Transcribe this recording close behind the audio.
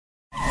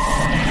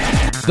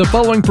The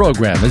following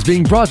program is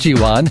being brought to you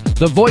on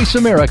the Voice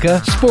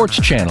America Sports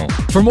Channel.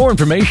 For more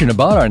information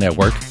about our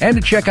network and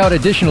to check out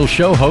additional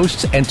show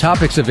hosts and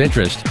topics of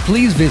interest,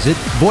 please visit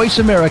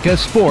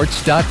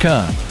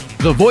voiceamericasports.com.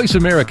 The Voice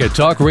America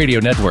Talk Radio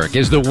Network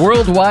is the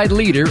worldwide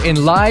leader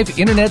in live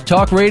Internet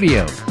talk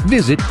radio.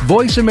 Visit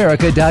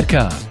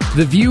voiceamerica.com.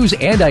 The views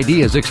and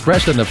ideas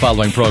expressed on the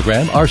following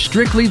program are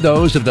strictly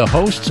those of the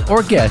hosts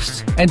or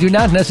guests and do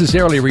not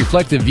necessarily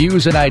reflect the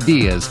views and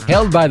ideas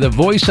held by the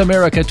Voice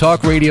America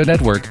Talk Radio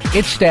Network,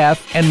 its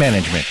staff, and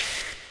management.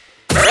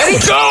 Ready?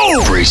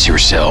 Go! Brace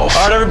yourself.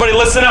 All right, everybody,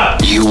 listen up.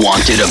 You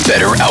wanted a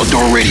better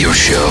outdoor radio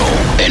show,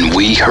 and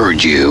we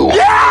heard you.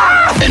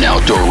 Yeah! An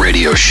outdoor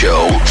radio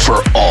show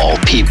for all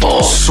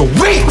people.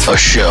 Sweet! A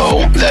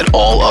show that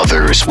all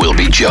others will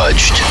be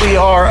judged. We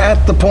are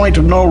at the point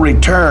of no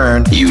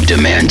return. You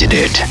demanded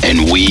it,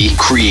 and we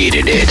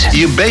created it.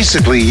 You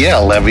basically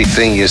yell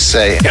everything you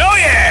say. Hell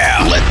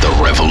yeah! Let the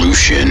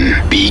revolution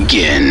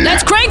begin.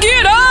 Let's crank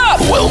it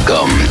up!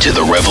 Welcome to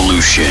The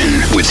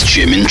Revolution with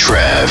Jim and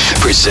Trav.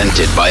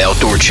 Presented by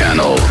Outdoor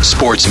Channel,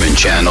 Sportsman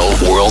Channel,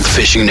 World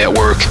Fishing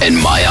Network, and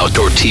My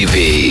Outdoor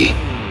TV.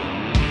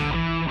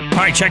 All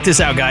right, check this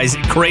out, guys.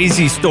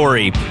 Crazy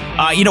story.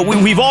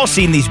 We've all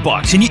seen these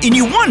bucks, and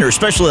you wonder,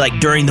 especially like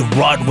during the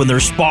rut when they're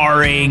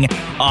sparring,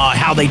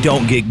 how they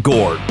don't get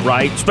gored,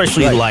 right?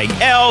 Especially like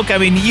elk. I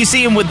mean, you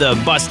see them with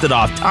the busted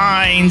off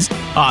tines,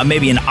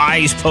 maybe an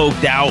eyes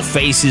poked out,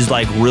 faces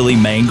like really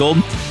mangled.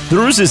 There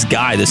was this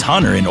guy, this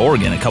hunter in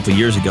Oregon a couple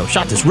years ago,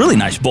 shot this really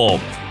nice bull,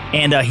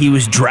 and he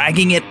was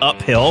dragging it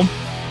uphill.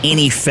 And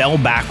he fell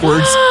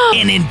backwards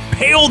and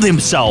impaled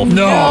himself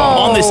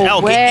on this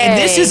elk. And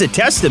this is a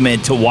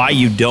testament to why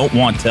you don't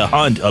want to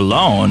hunt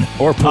alone.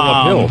 Or pull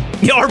uphill.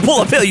 Yeah, or pull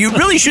uphill. You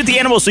really shoot the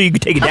animal so you can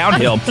take it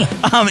downhill.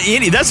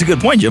 That's a good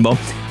point, Jimbo.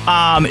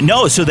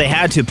 So they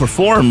had to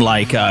perform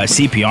like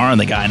CPR on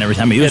the guy and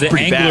everything. I mean, it was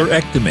pretty bad.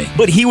 Angler-ectomy.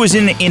 But he was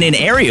in an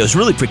area, it was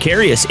really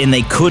precarious, and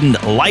they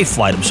couldn't life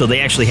flight him, so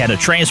they actually had to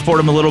transport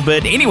him a little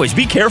bit. Anyways,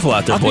 be careful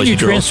out there, boys and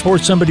girls. How can you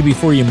transport somebody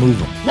before you move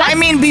them? I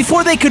mean,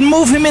 before they could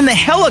move him in the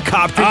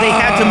helicopter, they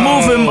had to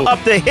move him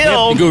up the hill.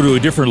 You have to go to a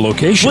different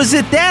location. Was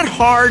it that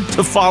hard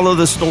to follow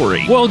the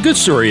story? Well, good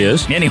story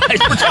is. Anyways,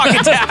 we're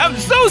talking tag. I'm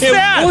so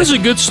sad. It was a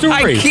good story.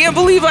 I can't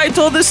believe I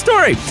told this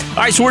story. All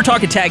right, so we're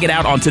talking Tag It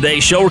Out on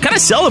today's show. We're kind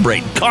of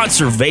celebrating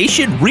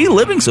conservation,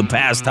 reliving some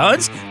past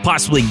hunts,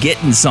 possibly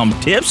getting some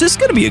tips. It's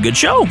going to be a good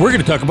show. We're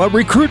going to talk about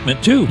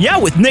recruitment, too. Yeah,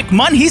 with Nick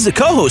Munn. He's the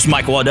co-host,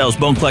 Michael Waddell's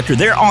Bone Collector.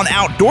 They're on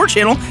Outdoor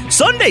Channel,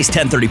 Sundays,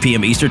 10:30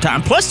 p.m. Eastern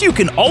Time. Plus, you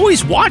can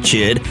always watch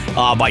it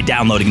by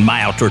downloading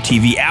My Outdoor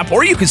TV app,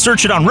 or you can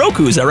search it on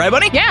Roku. Is that right,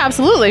 buddy? Yeah,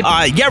 absolutely.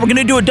 We're going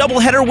to do a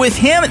doubleheader with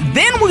him.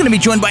 Then we're going to be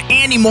joined by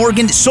Andy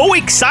Morgan. So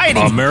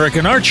exciting.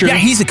 American Archer. Yeah,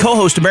 he's the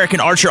co-host, American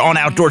Archer, on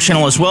Outdoor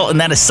Channel as well, and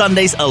that is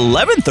Sundays,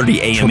 11:30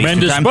 a.m.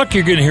 Tremendous Eastern Time. buck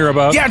you're going to hear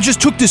about. Yeah, just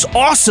took this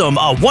awesome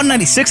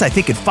 196, I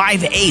think, at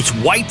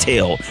 5/8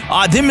 whitetail.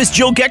 Then Miss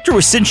Jill Gechter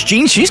with Cinch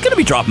Jeans. She's going to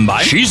be dropping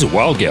by. She's a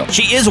wild gal.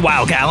 She is a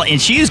wild gal, and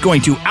she is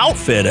going to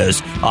outfit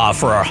us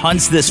for our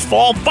hunts this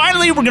fall.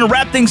 Finally, we're going to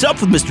wrap things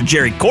up with Mr.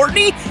 Jerry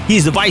Courtney.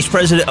 He's the Vice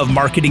President of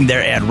Marketing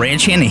there at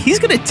Ranch Hand, and he's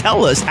going to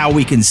tell us how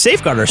we can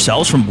safeguard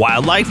ourselves from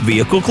wildlife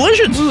vehicle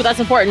collisions. Ooh, that's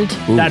important.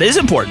 Ooh. That is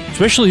important.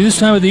 Especially this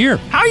time of the year.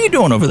 How are you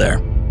doing over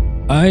there?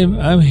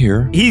 I'm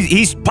here.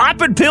 He's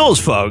popping pills,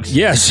 folks.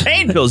 Yes.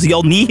 Pain pills. The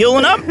old knee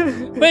healing up?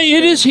 But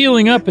it is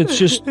healing up. It's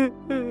just,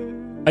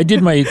 I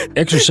did my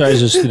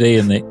exercises today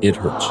and it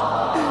hurts.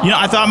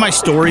 I thought my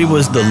story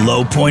was the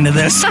low point of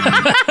this. All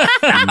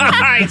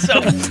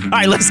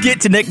right, let's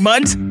get to Nick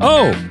Munt.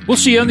 Oh, we'll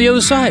see you on the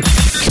other side.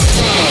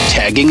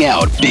 Tagging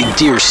out big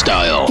deer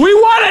style. We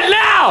want it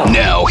now!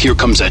 Now, here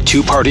comes a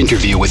two-part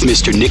interview with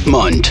Mr. Nick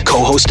Munt,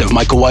 co-host of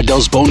Michael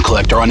Waddell's Bone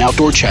Collector on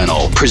Outdoor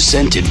Channel,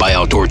 presented by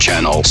Outdoor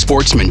Channel,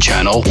 Sportsman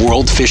Channel,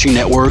 World Fishing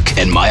Network,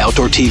 and My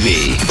Outdoor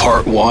TV.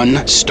 Part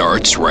 1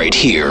 starts right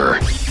here.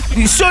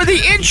 So the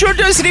intro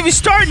doesn't even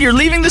start and you're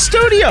leaving the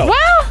studio.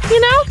 Well,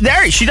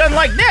 There, she doesn't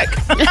like Nick.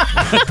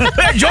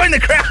 Join the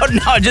crowd.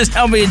 No, just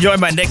help me enjoy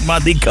my Nick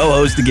Munt, the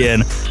co-host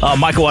again.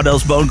 Michael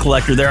Waddell's Bone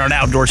Collector there on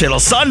Outdoor Channel.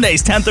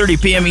 Sundays,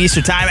 10:30 p.m.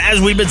 Eastern Time. As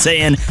we've been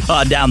saying,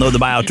 download the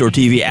My Outdoor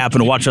TV app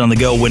and watch it on the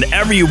go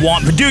whenever you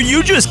want. But dude,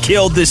 you just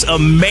killed this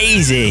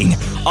amazing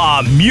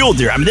mule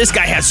deer. I mean, this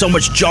guy had so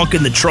much junk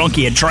in the trunk.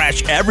 He had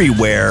trash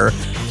everywhere.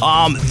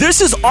 This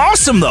is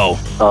awesome, though.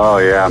 Oh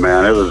yeah,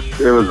 man! It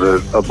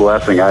was a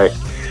blessing. I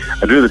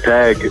drew the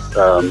tag. It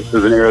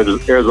was an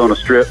Arizona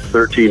Strip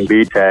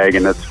 13B tag,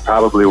 and it's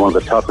probably one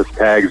of the toughest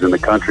tags in the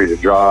country to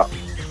draw.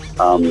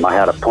 I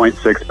had a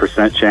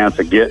 0.6% chance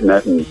of getting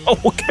it, and I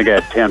think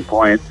I had 10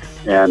 points,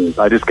 and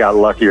I just got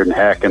luckier than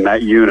heck. And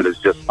that unit is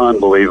just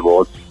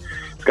unbelievable.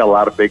 It's got a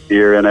lot of big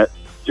deer in it.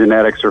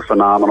 Genetics are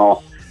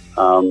phenomenal.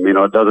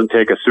 It doesn't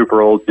take a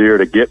super old deer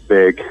to get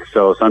big.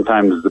 So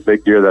sometimes the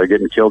big deer that are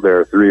getting killed there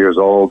are 3 years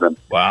old. And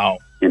wow.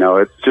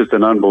 It's just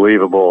an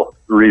unbelievable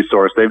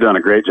resource. They've done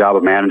a great job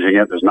of managing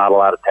it. There's not a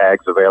lot of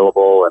tags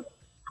available. And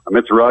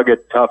it's rugged,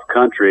 tough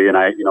country. And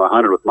I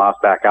hunted with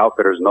Mossback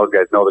Outfitters, and those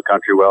guys know the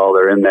country well.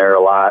 They're in there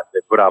a lot. They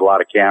put out a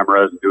lot of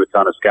cameras and do a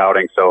ton of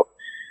scouting. So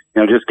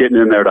just getting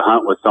in there to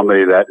hunt with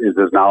somebody that is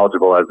as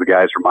knowledgeable as the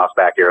guys from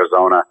Mossback,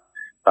 Arizona,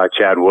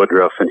 Chad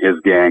Woodruff and his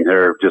gang.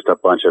 They're just a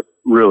bunch of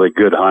really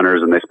good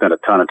hunters, and they spend a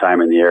ton of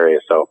time in the area.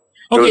 So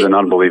it was an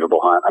unbelievable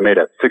hunt. I made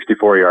a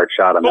 64-yard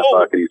shot on that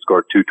buck, and he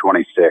scored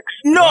 226.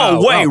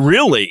 No way,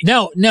 really?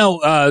 Now,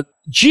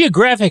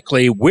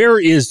 geographically, where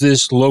is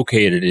this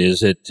located?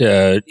 Is it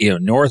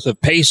north of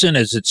Payson?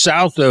 Is it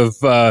south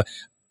of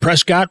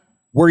Prescott?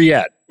 Where are you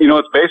at?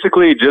 It's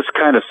basically just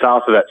kind of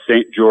south of that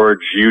St. George,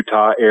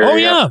 Utah area. Oh,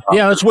 yeah.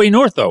 Yeah, that's way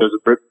north, though. There's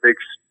a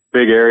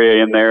big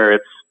area in there.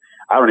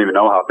 I don't even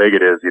know how big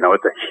it is.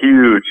 It's a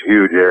huge,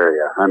 huge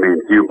area. I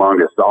mean,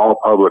 humongous. All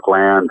public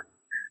land.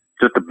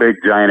 Just a big,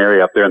 giant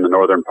area up there in the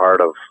northern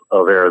part of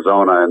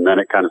Arizona, and then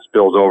it kind of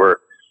spills over.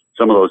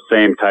 Some of those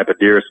same type of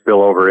deer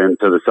spill over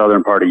into the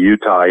southern part of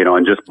Utah,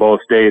 and just both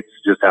states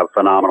just have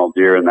phenomenal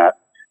deer in that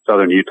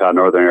southern Utah,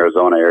 northern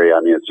Arizona area.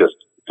 I mean, it's just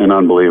an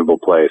unbelievable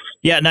place.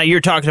 Yeah, now you're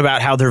talking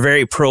about how they're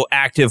very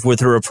proactive with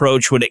their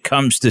approach when it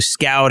comes to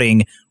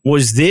scouting.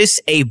 Was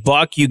this a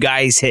buck you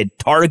guys had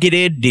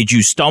targeted? Did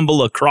you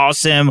stumble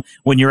across him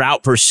when you're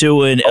out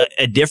pursuing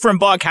a different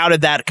buck? How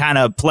did that kind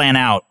of plan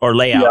out or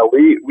lay out?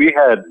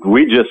 Yeah,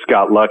 we just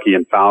got lucky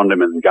and found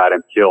him and got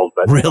him killed.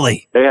 But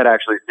really? They had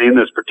actually seen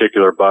this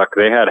particular buck.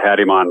 They had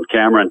him on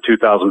camera in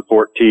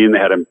 2014. They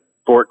had him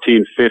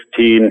 14,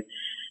 15,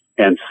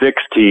 and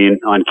 16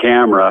 on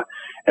camera.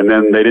 And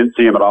then they didn't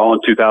see him at all in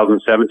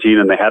 2017,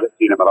 and they hadn't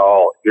seen him at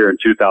all here in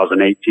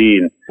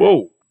 2018.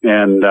 Whoa.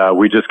 And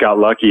we just got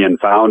lucky and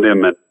found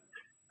him, and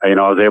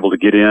I was able to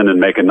get in and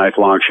make a nice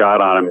long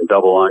shot on him and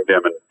double lunged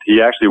him. And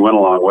he actually went a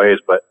long ways,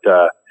 but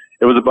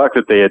it was a buck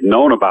that they had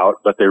known about,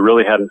 but they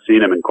really hadn't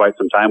seen him in quite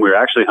some time. We were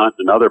actually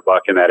hunting another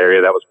buck in that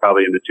area that was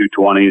probably in the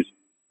 220s,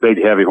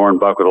 big heavy horn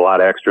buck with a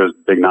lot of extras,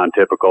 big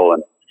non-typical,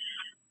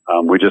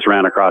 and we just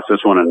ran across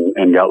this one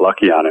and got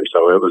lucky on him.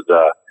 So it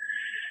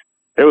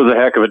was a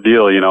heck of a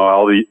deal,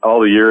 all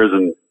the years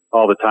and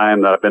all the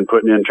time that I've been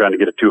putting in trying to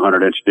get a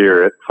 200-inch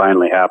deer. It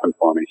finally happened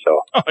for me.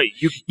 So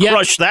you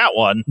crushed that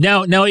one.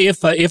 Now,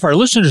 if our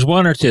listeners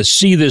wanted to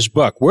see this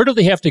buck, where do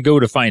they have to go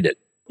to find it?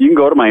 You can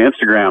go to my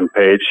Instagram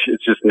page.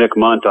 It's just Nick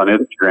Munt on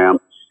Instagram,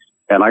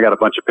 and I got a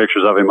bunch of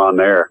pictures of him on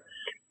there.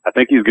 I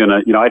think he's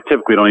gonna. I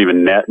typically don't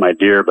even net my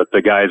deer, but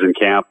the guys in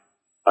camp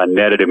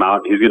netted him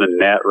out. He's going to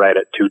net right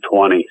at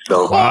 220.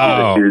 So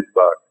wow. He's a huge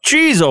buck.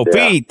 Jeez,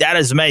 Pete, that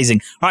is amazing.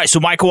 All right, so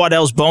Michael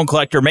Waddell's Bone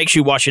Collector. Make sure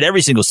you watch it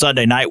every single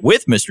Sunday night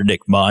with Mr.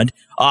 Nick Munt,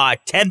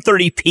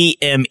 10:30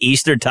 p.m.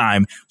 Eastern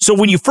time. So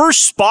when you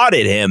first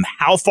spotted him,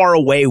 how far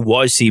away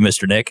was he,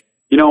 Mr. Nick?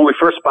 When we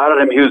first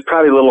spotted him, he was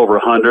probably a little over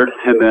 100.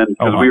 And then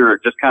because we were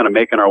just kind of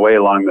making our way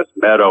along this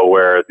meadow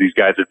where these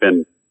guys had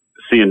been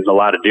seeing a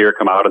lot of deer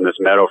come out in this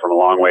meadow from a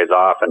long ways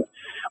off. And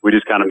we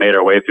just kind of made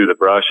our way through the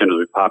brush. And as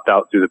we popped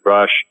out through the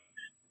brush,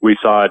 we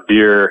saw a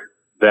deer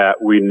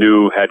that we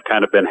knew had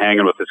kind of been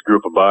hanging with this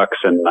group of bucks.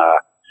 And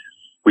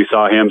we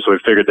saw him, so we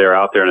figured they were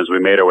out there. And as we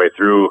made our way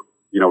through,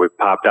 we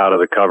popped out of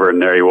the cover,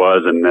 and there he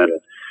was. And then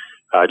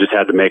just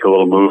had to make a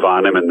little move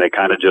on him, and they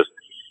kind of just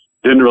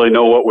didn't really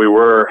know what we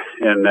were.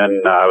 And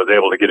then I was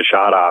able to get a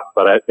shot off.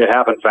 But it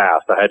happened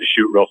fast. I had to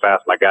shoot real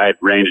fast. My guide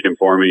ranged him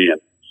for me, and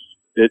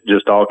it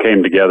just all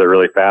came together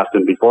really fast.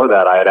 And before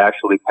that, I had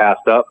actually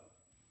passed up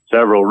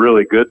several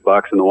really good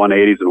bucks in the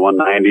 180s and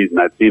 190s, and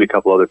I'd seen a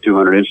couple other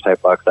 200-inch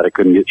type bucks that I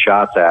couldn't get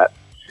shots at,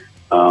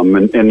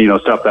 and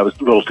stuff that was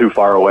a little too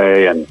far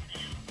away and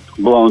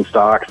blown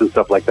stocks and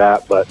stuff like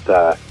that. But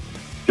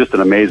just an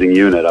amazing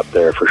unit up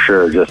there for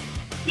sure. Just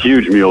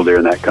huge mule deer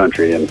in that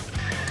country, and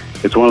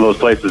it's one of those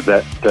places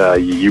that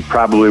you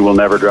probably will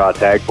never draw a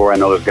tag for. I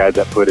know there's guys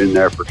that put in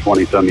there for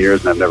 20-some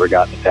years, and I've never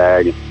gotten a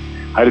tag. And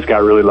I just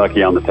got really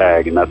lucky on the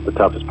tag, and that's the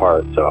toughest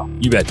part. So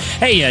you bet.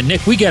 Hey,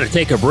 Nick, we got to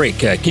take a break.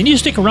 Can you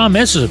stick around,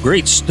 man? This is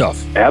great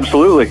stuff.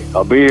 Absolutely.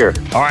 I'll be here.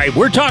 All right,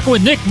 we're talking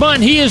with Nick Munt.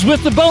 He is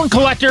with the Bone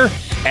Collector,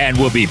 and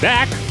we'll be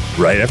back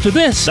right after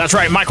this. That's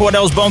right. Michael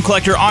Waddell's Bone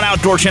Collector on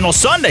Outdoor Channel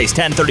Sundays,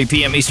 10:30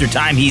 p.m. Eastern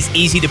Time. He's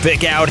easy to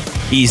pick out.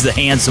 He's the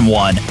handsome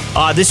one.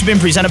 This has been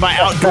presented by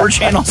Outdoor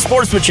Channel,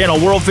 Sportsman Channel,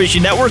 World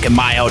Fishing Network, and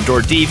My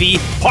Outdoor TV.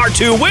 Part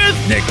 2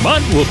 with Nick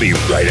Munt. We'll be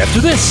right after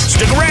this.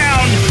 Stick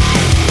around.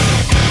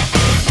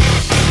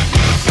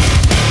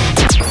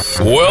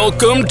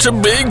 Welcome to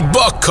Big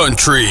Buck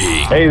Country.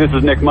 Hey, this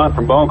is Nick Munt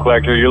from Bone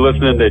Collector. You're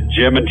listening to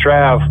Jim and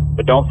Trav,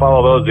 but don't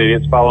follow those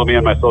idiots. Follow me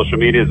on my social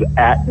medias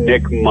at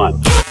Nick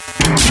Munt.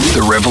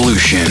 The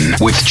revolution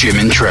with Jim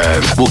and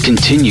Trav will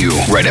continue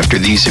right after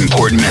these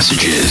important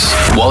messages.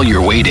 While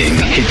you're waiting,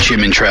 hit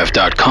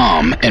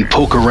jimandtrav.com and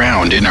poke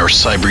around in our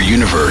cyber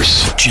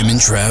universe.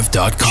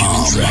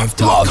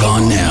 jimandtrav.com. Log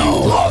on now.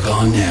 Log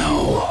on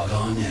now. Log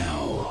on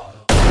now.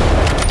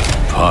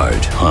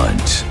 Part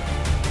hunt,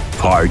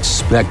 part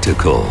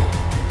spectacle,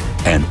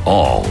 and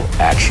all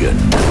action.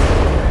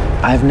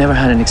 I've never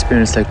had an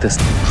experience like this.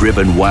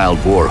 Driven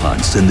wild boar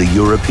hunts in the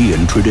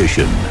European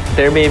tradition.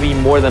 There may be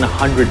more than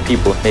 100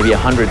 people, maybe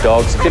 100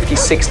 dogs, 50,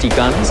 60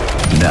 guns.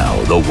 Now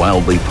the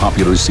wildly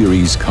popular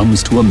series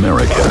comes to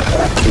America.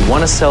 We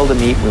want to sell the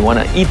meat. We want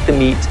to eat the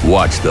meat.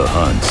 Watch the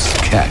hunts.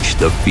 Catch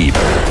the fever.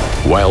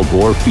 Wild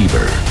Boar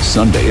Fever.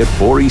 Sunday at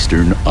 4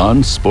 Eastern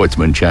on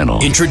Sportsman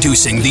Channel.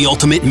 Introducing the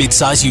ultimate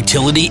midsize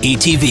utility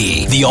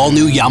ATV, the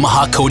all-new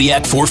Yamaha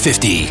Kodiak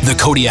 450. The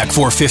Kodiak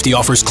 450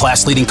 offers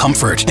class-leading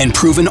comfort and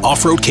proven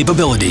off-road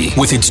capability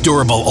with its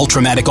durable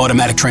Ultramatic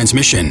automatic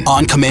transmission,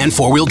 on-command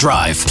four-wheel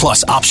drive,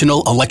 plus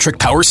optional electric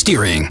power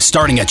steering,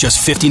 starting at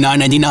just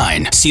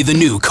 $59.99. See the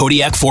new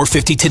Kodiak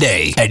 450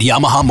 today at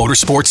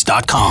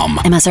YamahaMotorsports.com.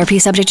 MSRP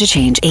subject to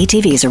change.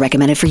 ATVs are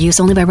recommended for use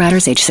only by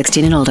riders age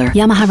 16 and older.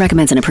 Yamaha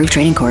recommends an approved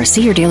training course.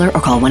 See your dealer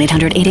or call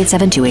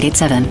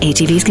 1-800-887-2887.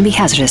 ATVs can be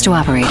hazardous to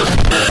operate.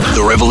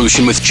 The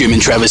Revolution with Jim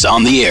and Trav is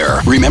on the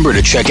air. Remember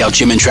to check out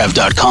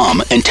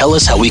JimandTrav.com and tell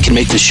us how we can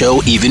make the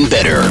show even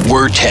better.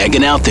 We're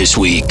tagging out this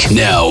week.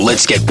 Now,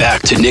 let's get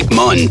back to Nick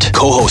Mund,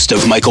 co-host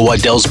of Michael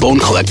Waddell's Bone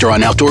Collector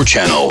on Outdoor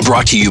Channel.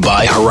 Brought to you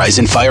by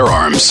Horizon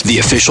Firearms, the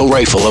official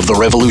rifle of the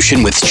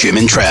Revolution with Jim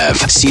and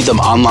Trav. See them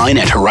online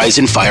at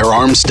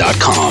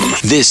horizonfirearms.com.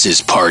 This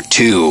is part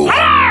 2.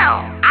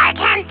 Hello! I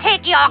can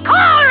take your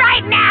call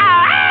right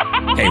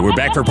now! Hey, we're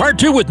back for part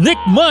 2 with Nick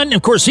Munn.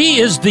 Of course, he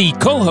is the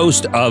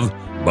co-host of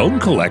Bone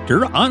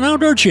Collector on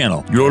Outdoor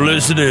Channel. You're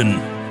listening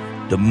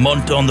to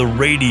Munt on the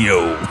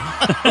radio.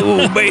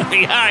 Oh,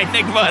 baby. Hi,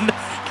 Nick Munn.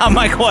 I'm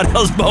Mike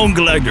Waddell's Bone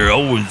Collector.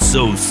 Oh, it's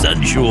so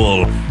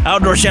sensual.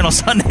 Outdoor Channel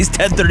Sundays,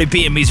 10:30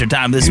 p.m. Eastern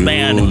Time. This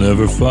man, you'll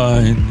never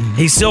find.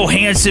 He's so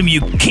handsome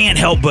you can't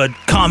help but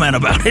comment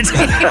about it.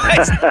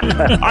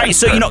 All right,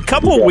 so a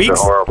couple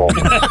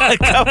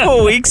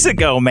weeks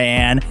ago,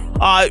 man,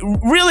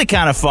 really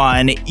kind of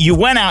fun. You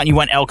went out and you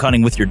went elk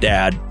hunting with your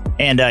dad.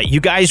 And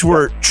you guys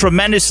were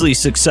tremendously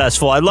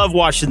successful. I love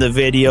watching the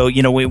video,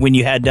 when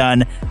you had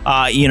done,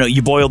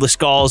 you boiled the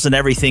skulls and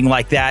everything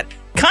like that.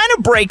 Kind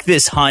of break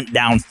this hunt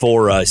down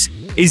for us.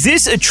 Is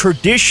this a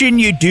tradition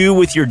you do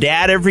with your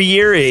dad every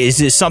year? Is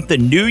this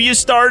something new you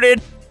started?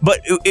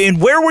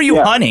 And where were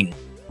you hunting?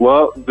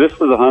 Well, this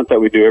is a hunt that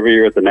we do every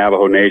year at the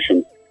Navajo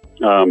Nation.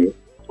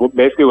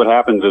 Basically what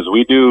happens is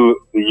we do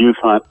the youth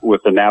hunt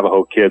with the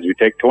Navajo kids. We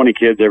take 20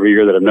 kids every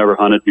year that have never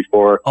hunted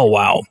before. Oh,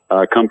 wow.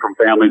 Come from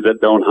families that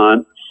don't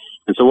hunt.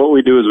 And so what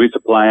we do is we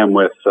supply them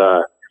with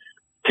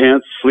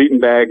tents, sleeping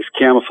bags,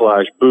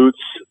 camouflage, boots,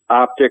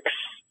 optics,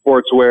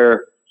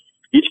 sportswear.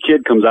 Each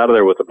kid comes out of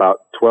there with about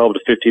 $1,200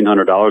 to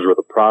 $1,500 worth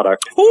of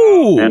product.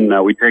 Ooh. And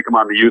we take them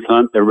on the youth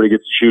hunt. Everybody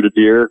gets to shoot a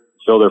deer,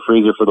 fill their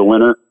freezer for the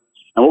winter.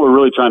 And what we're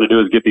really trying to do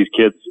is get these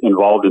kids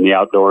involved in the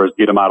outdoors,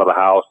 get them out of the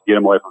house, get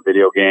them away from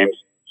video games,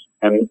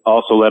 and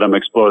also let them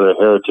explore their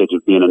heritage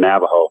of being a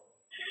Navajo.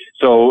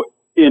 So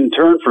in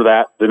turn for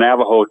that, the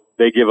Navajo,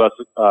 they give us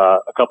a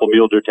couple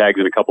mule deer tags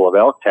and a couple of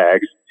elk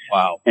tags.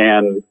 Wow.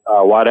 And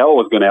Waddell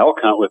was going to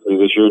elk hunt with me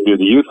this year and do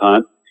the youth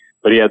hunt,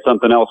 but he had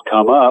something else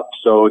come up.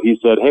 So he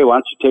said, hey, why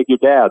don't you take your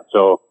dad?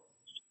 So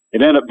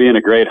it ended up being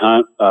a great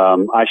hunt.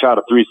 I shot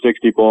a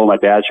 360 bull. My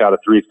dad shot a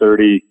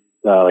 330,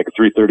 like a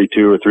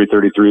 332 or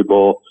 333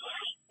 bull.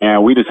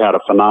 And we just had a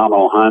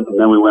phenomenal hunt. And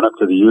then we went up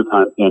to the youth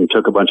hunt and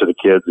took a bunch of the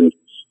kids and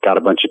got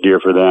a bunch of deer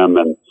for them.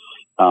 And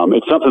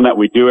it's something that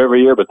we do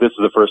every year, but this is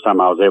the first time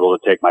I was able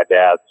to take my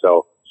dad.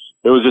 So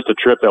it was just a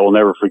trip that we'll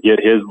never forget.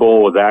 His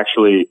bull was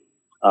actually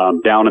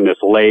down in this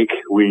lake.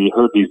 We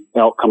heard these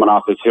elk coming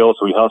off this hill,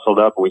 so we hustled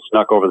up and we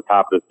snuck over the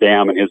top of this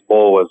dam, and his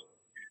bull was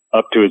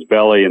up to his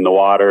belly in the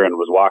water and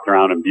was walking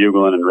around and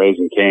bugling and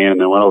raising cane, and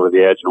then went over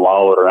the edge and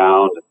wallowed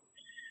around,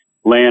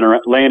 laying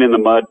in the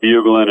mud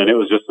bugling, and it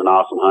was just an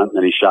awesome hunt. And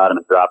then he shot him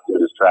and dropped him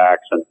in his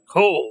tracks, and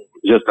cool.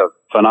 Just a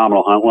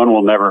phenomenal hunt. One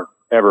we'll never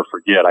ever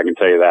forget. I can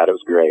tell you that. It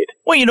was great.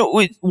 Well,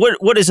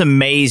 what is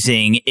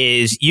amazing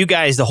is you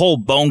guys, the whole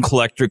Bone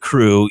Collector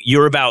crew,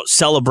 you're about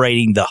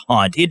celebrating the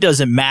hunt. It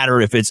doesn't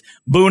matter if it's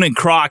Boone and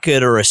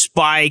Crockett or a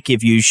spike,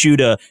 if you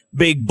shoot a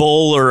big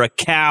bull or a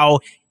cow.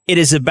 It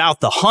is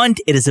about the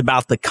hunt. It is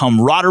about the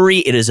camaraderie.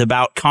 It is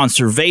about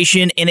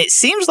conservation. And it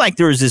seems like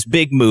there is this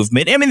big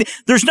movement. I mean,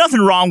 there's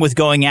nothing wrong with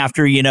going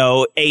after,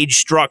 age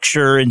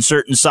structure and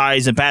certain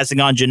size and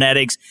passing on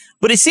genetics.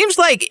 But it seems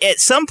like at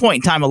some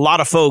point in time, a lot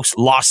of folks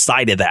lost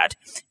sight of that.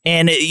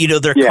 And,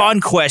 their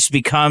conquest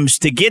becomes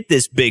to get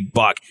this big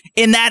buck.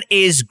 And that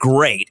is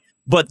great.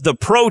 But the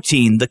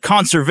protein, the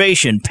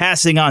conservation,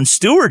 passing on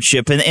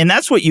stewardship, and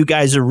that's what you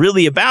guys are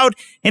really about.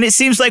 And it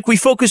seems like we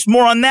focus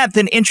more on that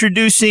than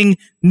introducing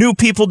new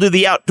people to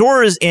the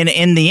outdoors. And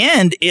in the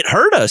end, it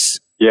hurt us.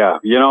 Yeah.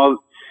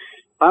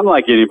 I'm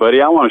like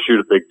anybody. I want to shoot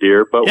a big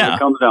deer. But when it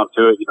comes down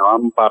to it,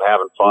 I'm about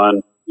having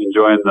fun,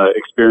 enjoying the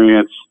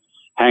experience,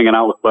 hanging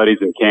out with buddies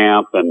in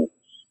camp. And,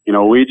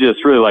 we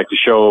just really like to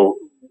show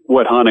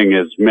what hunting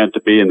is meant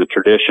to be in the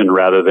tradition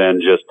rather than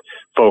just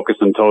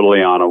focusing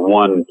totally on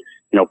one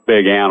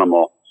big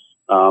animal.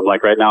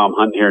 Like right now I'm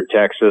hunting here in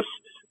Texas.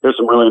 There's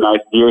some really nice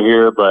deer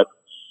here, but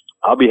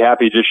I'll be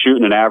happy just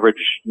shooting an average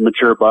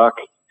mature buck.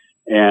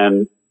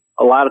 And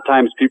a lot of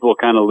times people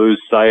kind of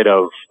lose sight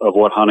of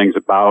what hunting's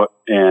about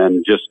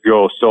and just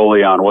go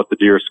solely on what the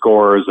deer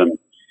scores. And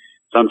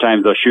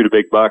sometimes they'll shoot a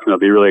big buck and they'll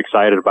be really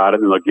excited about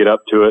it, and they'll get up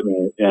to it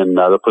and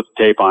they'll put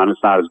the tape on.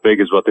 It's not as big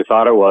as what they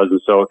thought it was.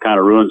 And so it kind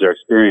of ruins their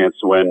experience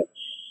when,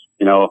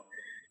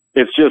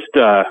 it's just,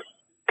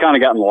 kind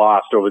of gotten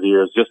lost over the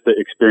years, just the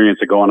experience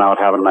of going out,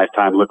 having a nice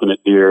time looking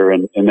at deer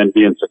and then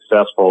being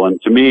successful.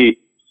 And to me,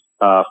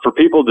 for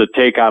people to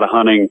take out of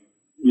hunting,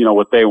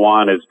 what they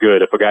want is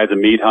good. If a guy's a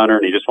meat hunter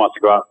and he just wants to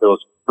go out and fill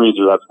his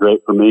freezer, that's great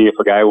for me. If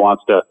a guy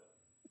wants to,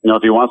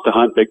 if he wants to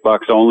hunt big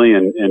bucks only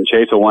and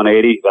chase a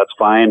 180, that's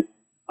fine.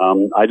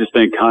 I just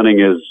think hunting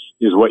is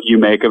what you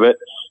make of it.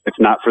 It's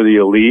not for the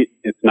elite.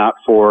 It's not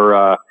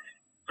for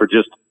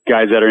just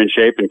guys that are in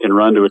shape and can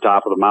run to the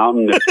top of the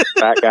mountain. It's for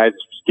fat guys,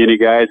 it's for skinny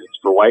guys, it's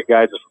for white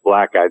guys, it's for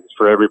black guys, it's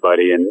for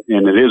everybody. And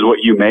it is what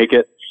you make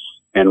it.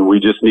 And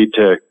we just need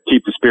to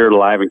keep the spirit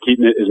alive and keep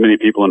as many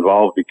people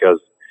involved, because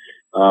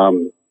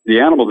the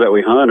animals that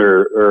we hunt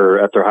are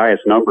at their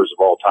highest numbers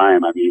of all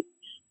time. I mean,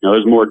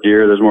 there's more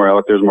deer, there's more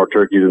elk, there's more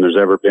turkey than there's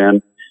ever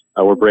been.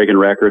 We're breaking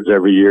records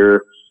every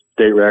year,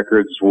 state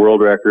records, world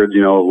records.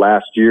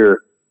 Last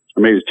year,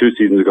 or maybe it was 2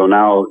 seasons ago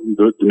now,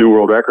 the new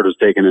world record was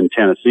taken in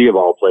Tennessee, of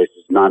all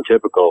places,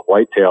 non-typical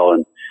whitetail.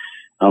 And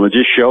it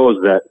just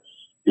shows that,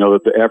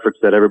 that the efforts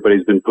that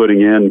everybody's been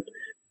putting in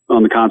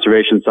on the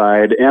conservation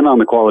side and on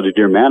the quality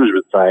deer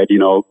management side,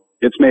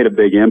 it's made a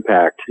big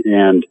impact.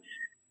 And,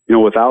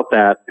 without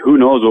that, who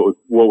knows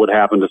what would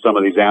happen to some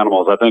of these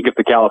animals. I think if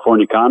the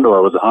California condor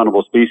was a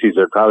huntable species,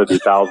 there'd probably be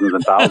thousands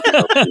and thousands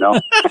of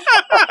them,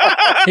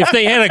 If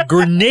they had a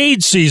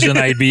grenade season,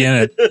 I'd be in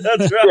it.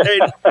 That's right.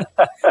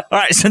 All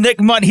right, so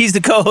Nick Mundt, he's the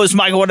co-host,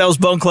 Michael Waddell's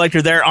Bone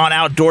Collector, there on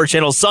Outdoor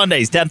Channel,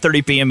 Sundays,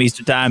 10:30 p.m.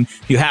 Eastern Time.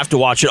 You have to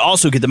watch it.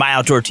 Also, get the My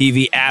Outdoor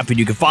TV app, and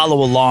you can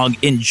follow along,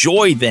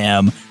 enjoy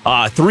them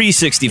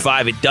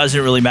 365. It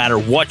doesn't really matter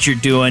what you're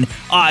doing.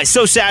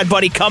 So sad,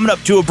 buddy. Coming up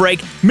to a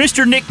break.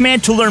 Mr. Nick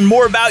Mundt, to learn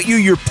more about you,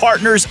 your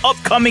partners,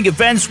 upcoming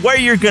events, where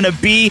you're going to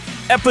be,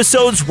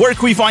 episodes, where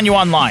can we find you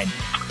online?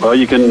 Well,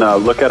 you can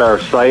look at our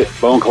site,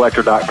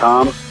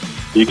 bonecollector.com.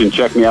 You can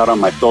check me out on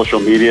my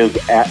social medias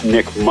at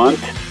Nick Mundt.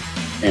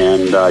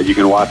 And you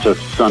can watch us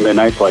Sunday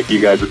nights, like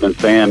you guys have been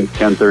saying,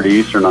 10:30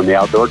 Eastern on the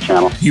Outdoor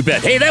Channel. You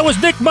bet. Hey, that was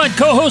Nick Mundt,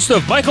 co-host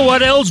of Michael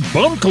Waddell's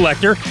Bone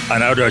Collector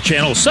on Outdoor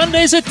Channel,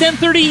 Sundays at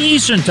 10:30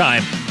 Eastern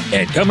Time.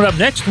 And coming up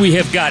next, we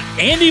have got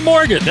Andy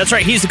Morgan. That's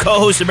right. He's the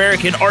co-host,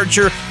 American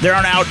Archer. They're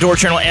on Outdoor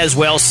Channel as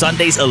well,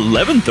 Sundays,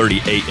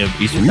 11:30 a.m.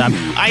 Eastern Time.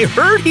 I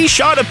heard he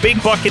shot a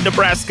big buck in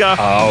Nebraska.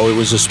 Oh, it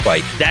was a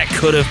spike. That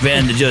could have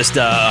been just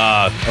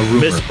a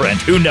misprint.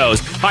 Who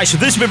knows? All right, so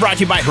this has been brought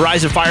to you by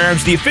Horizon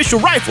Firearms, the official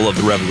rifle of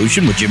the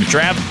revolution with Jim and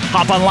Trav.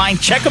 Hop online,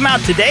 check them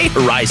out today,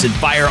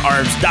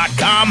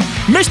 horizonfirearms.com.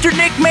 Mr.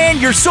 Nick, man,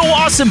 you're so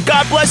awesome.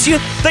 God bless you.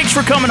 Thanks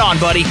for coming on,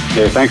 buddy.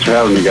 Hey, thanks for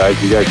having me,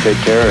 guys. You guys take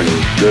care and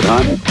good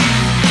hunting.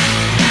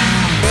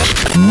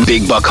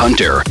 Big buck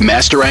hunter,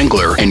 master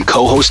angler, and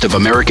co-host of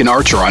American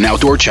Archer on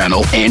Outdoor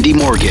Channel, Andy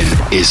Morgan,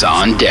 is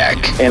on deck.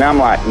 And I'm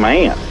like,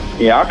 man,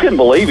 I couldn't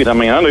believe it. I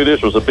mean, I knew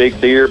this was a big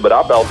deer, but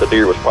I thought the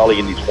deer was probably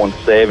in these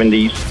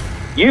 170s.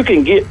 You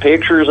can get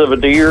pictures of a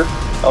deer,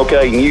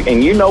 okay,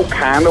 and you know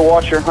kind of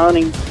what you're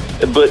hunting,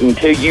 but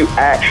until you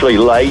actually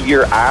lay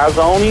your eyes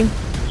on him,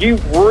 you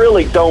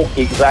really don't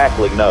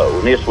exactly know,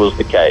 and this was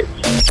the case.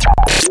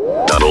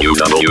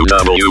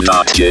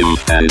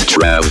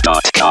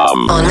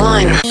 www.jimandtrav.com.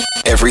 Online.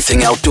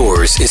 Everything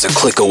outdoors is a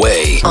click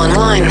away.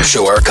 Online.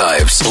 Show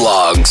archives,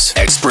 blogs,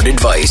 expert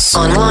advice.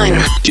 Online.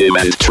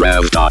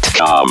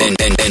 jimandtrav.com. And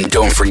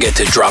don't forget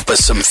to drop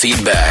us some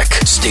feedback.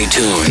 Stay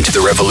tuned to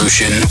The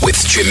Revolution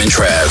with Jim and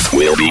Trav.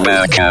 We'll be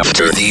back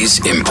after these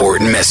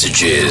important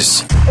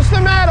messages. What's the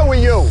matter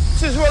with you?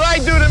 This is what I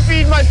do to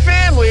feed my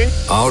family.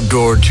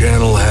 Outdoor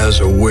Channel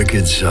has a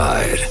wicked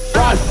side.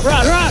 Run,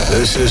 run, run!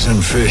 This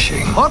isn't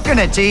fishing. Hooking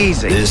it's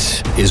easy.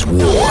 This is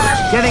war.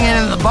 Getting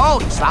into the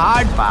boat's the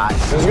hard part.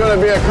 There's going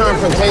to be a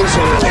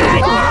confrontation.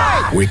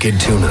 Wicked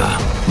Tuna,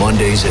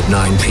 Mondays at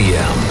 9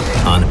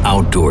 p.m. on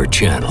Outdoor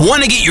Channel.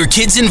 Want to get your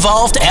kids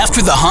involved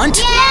after the hunt?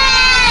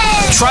 Yeah!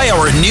 Try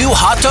our new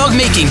hot dog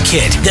making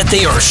kit that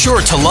they are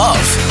sure to love.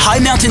 High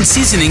Mountain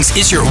Seasonings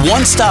is your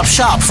one-stop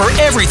shop for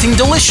everything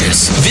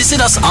delicious.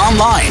 Visit us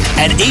online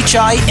at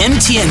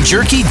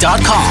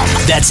himtnjerky.com.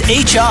 That's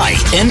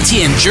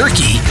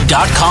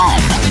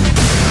himtnjerky.com.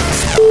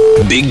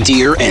 Big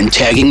deer and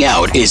tagging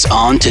out is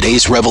on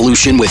today's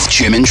Revolution with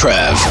Jim and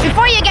Trav.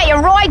 Before you get your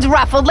roids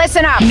ruffled,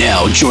 listen up.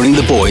 Now joining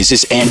the boys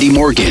is Andy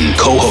Morgan,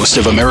 co-host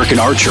of American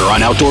Archer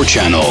on Outdoor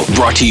Channel.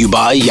 Brought to you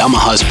by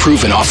Yamaha's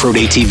proven off-road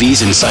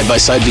ATVs and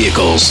side-by-side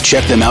vehicles.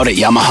 Check them out at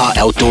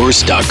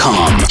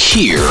YamahaOutdoors.com.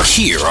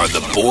 Here are the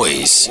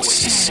boys.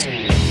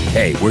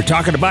 Hey, we're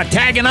talking about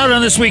tagging out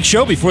on this week's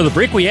show. Before the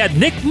break, we had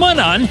Nick Mundt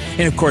on,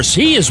 and of course,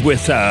 he is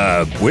with,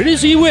 what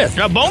is he with?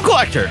 A Bone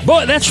Collector.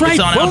 That's right, it's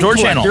on Bone Outdoor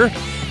Collector.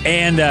 Channel.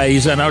 And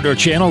he's on Outdoor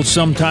Channel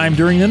sometime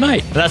during the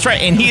night. That's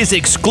right, and he is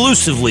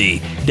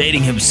exclusively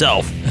dating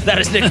himself. That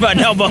is Nick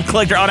Munt, Bone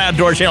Collector on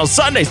Outdoor Channel,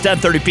 Sundays,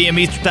 10:30 p.m.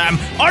 Eastern Time.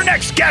 Our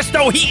next guest,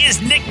 though, he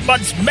is Nick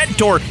Munt's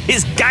mentor,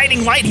 his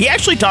guiding light. He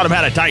actually taught him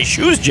how to tie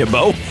shoes,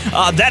 Jimbo.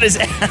 That is...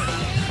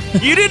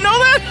 You didn't know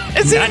that?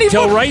 It's Not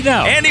until right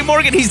now. Andy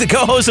Morgan, he's the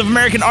co-host of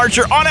American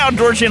Archer on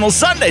Outdoor Channel,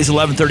 Sundays,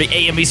 11:30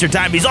 a.m. Eastern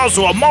Time. He's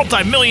also a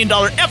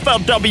multi-million-dollar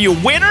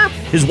FLW winner.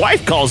 His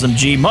wife calls him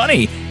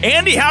G-Money.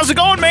 Andy, how's it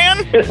going,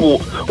 man?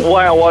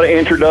 Wow, what an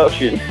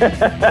introduction.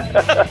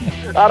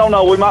 I don't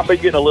know. We might be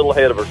getting a little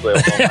ahead of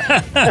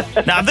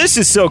ourselves. Now, this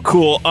is so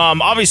cool.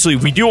 Obviously,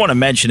 we do want to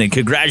mention it.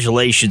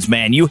 Congratulations,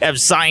 man. You have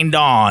signed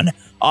on.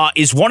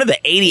 Is one of the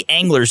 80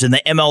 anglers in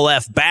the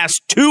MLF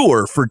Bass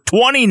Tour for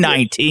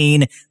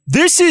 2019.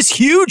 This is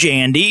huge,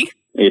 Andy.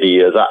 It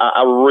is.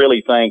 I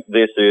really think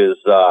this is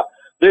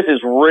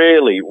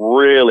really,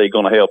 really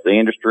going to help the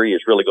industry.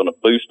 It's really going to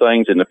boost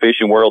things in the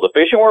fishing world. The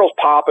fishing world's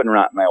popping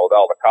right now with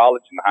all the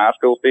college and the high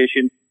school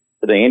fishing.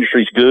 The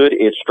industry's good.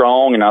 It's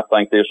strong, and I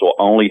think this will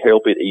only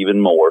help it even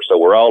more. So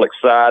we're all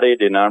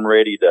excited, and I'm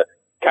ready to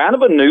kind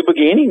of a new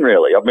beginning,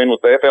 really. I've been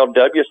with the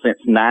FLW since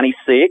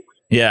 96.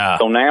 Yeah.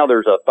 So now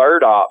there's a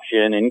third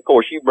option, and of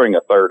course you bring a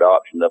third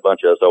option to a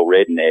bunch of us old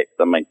rednecks.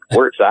 I mean,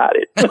 we're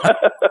excited.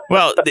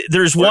 Well,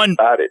 there's one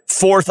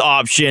fourth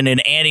option,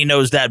 and Andy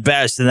knows that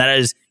best, and that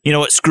is, you know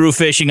what, screw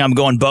fishing, I'm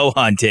going bow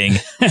hunting.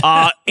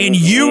 And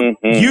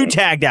you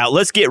tagged out.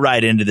 Let's get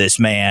right into this,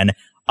 man.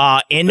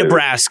 In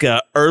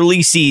Nebraska,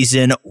 early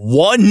season,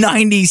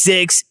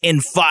 196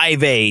 and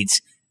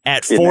 5/8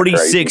 at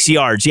 46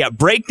 yards. Yeah,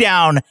 break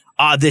down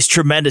this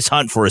tremendous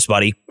hunt for us,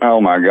 buddy.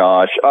 Oh, my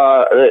gosh.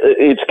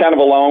 It's kind of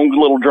a long,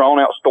 little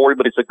drawn-out story,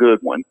 but it's a good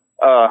one.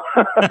 I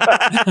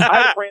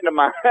had a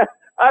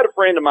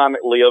friend of mine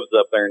that lives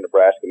up there in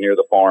Nebraska near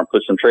the farm,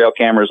 put some trail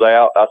cameras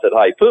out. I said,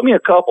 hey, put me a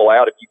couple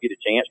out if you get a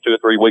chance 2 or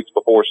 3 weeks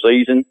before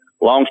season.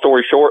 Long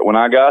story short, when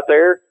I got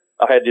there,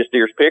 I had this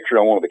deer's picture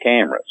on one of the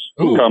cameras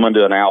coming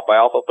to an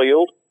alfalfa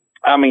field.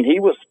 I mean,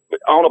 he was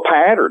on a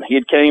pattern. He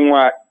had came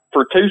like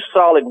for 2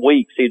 solid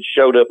weeks. He'd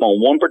showed up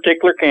on one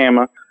particular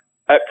camera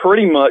at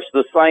pretty much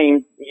the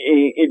same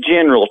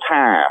general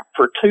time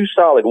for 2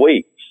 solid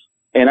weeks.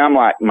 And I'm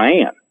like,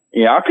 man,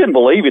 yeah, I couldn't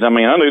believe it. I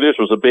mean, I knew this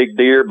was a big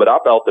deer, but I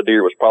thought the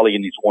deer was probably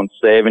in these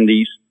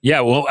 170s.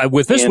 Yeah, well,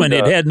 with this one,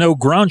 it had no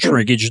ground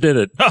shrinkage, did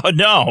it? Oh,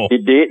 no.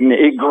 It didn't.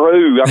 It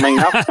grew. I mean,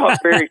 I thought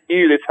very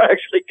few. It's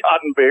actually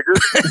gotten bigger.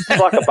 It's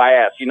like a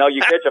bass. You know,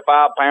 you catch a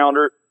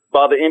 5-pounder.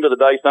 By the end of the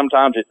day,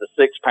 sometimes it's a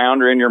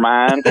 6-pounder in your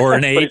mind. Or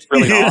an 8. But it's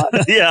really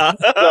not. Yeah.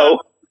 So,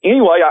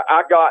 anyway,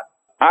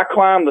 I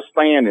climbed the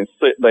stand and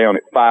sit down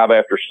at 5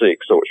 after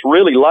 6. So it's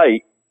really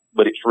late,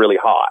 but it's really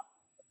hot.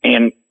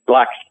 And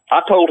like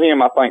I told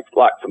him, I think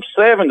like from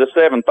 7 to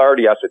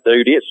 7:30, I said,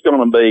 dude, it's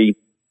going to be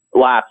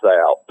lights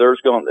out.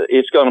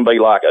 It's going to be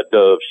like a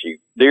dove shoot.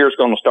 Deer's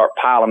going to start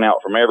piling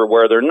out from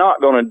everywhere. They're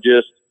not going to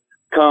just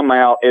come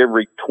out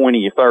every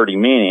 20 or 30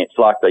 minutes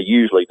like they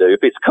usually do. If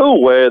it's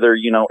cool weather,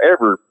 you know,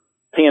 every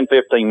 10,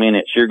 15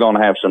 minutes, you're going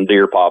to have some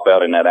deer pop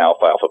out in that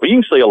alfalfa, but you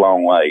can see a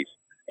long ways.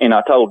 And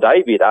I told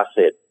David, I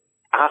said,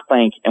 I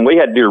think, and we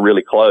had deer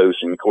really close,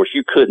 and of course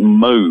you couldn't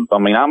move. I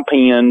mean, I'm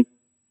pinned,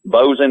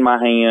 bow's in my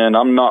hand,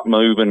 I'm not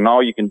moving, and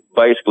all you can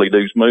basically do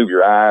is move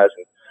your eyes.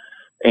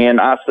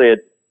 And I said,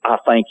 I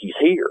think he's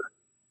here.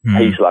 Mm-hmm.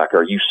 He's like,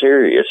 are you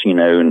serious? You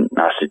know, and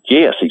I said,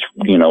 yes,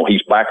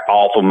 he's back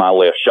off of my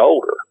left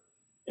shoulder.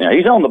 You know,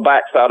 he's on the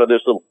back side of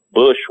this little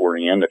bush we're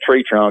in. The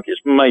tree trunk is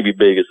maybe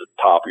big as the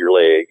top of your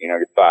leg, you know,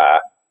 your thigh.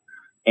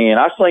 And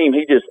I see him,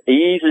 he just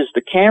eases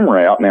the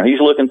camera out. Now, he's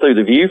looking through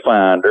the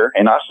viewfinder,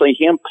 and I see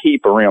him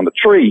peep around the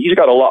tree. He's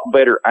got a lot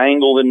better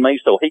angle than me,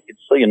 so he could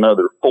see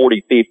another 40,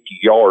 50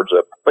 yards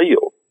up the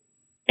field.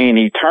 And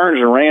he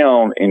turns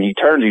around, and he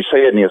turns his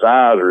head, and his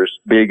eyes are as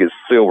big as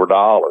silver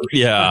dollars.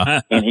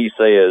 Yeah. And he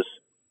says,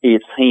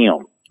 it's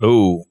him.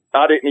 Ooh.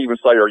 I didn't even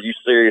say, are you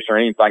serious or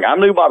anything. I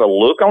knew by the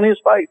look on his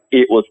face,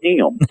 it was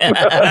him.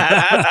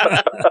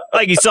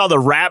 Like you saw the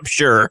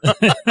rapture.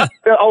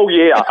 Oh,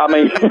 yeah. I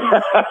mean,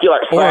 you're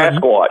like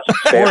Sasquatch.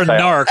 Or a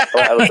narc.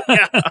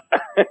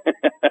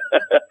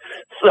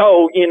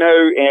 So, you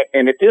know,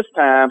 and at this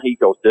time, he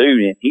goes,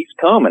 dude, and he's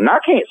coming. And I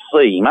can't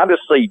see him. I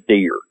just see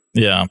deer.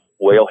 Yeah.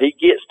 Well, he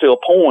gets to a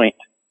point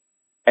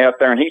out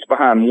there, and he's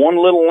behind one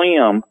little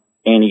limb,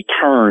 and he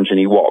turns, and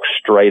he walks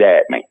straight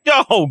at me.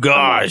 Oh,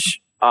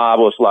 gosh. I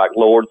was like,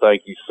 Lord,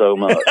 thank you so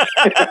much.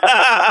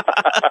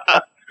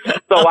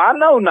 So I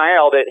know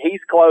now that he's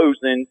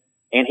closing,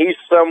 and he's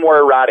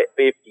somewhere right at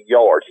 50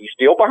 yards. He's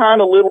still behind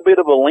a little bit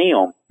of a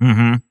limb.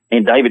 Mm-hmm.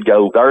 And David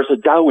goes, there's a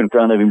doe in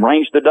front of him.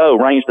 Range the doe.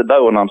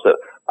 And I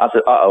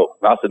said, uh-oh.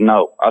 I said,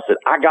 no. I said,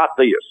 I got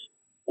this.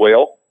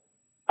 Well,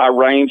 I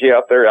range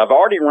out there. I've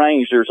already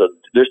ranged. There's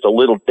just a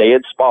little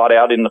dead spot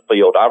out in the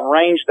field. I've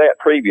ranged that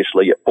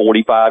previously at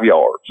 45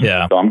 yards.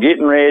 Yeah. So I'm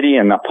getting ready,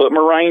 and I put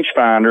my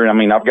rangefinder, and I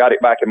mean, I've got it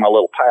back in my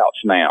little pouch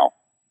now.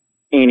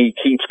 And he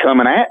keeps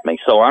coming at me.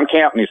 So I'm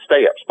counting his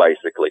steps,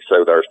 basically.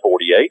 So there's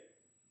 48,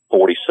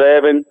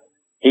 47.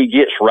 He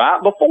gets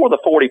right before the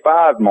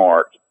 45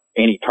 mark,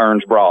 and he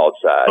turns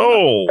broadside.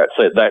 Oh.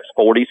 That's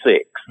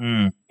 46.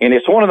 Mm. And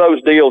it's one of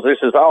those deals, this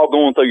is all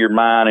going through your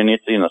mind, and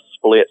it's in a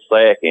split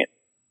second.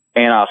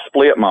 And I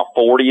split my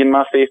 40 and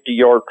my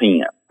 50-yard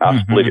pin.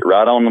 I split it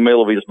right on the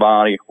middle of his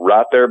body,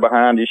 right there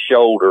behind his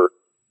shoulder.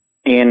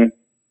 And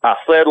I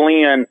settle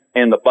in,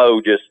 and the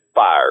bow just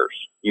fires,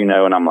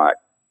 and I'm like,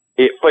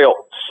 it felt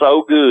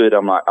so good.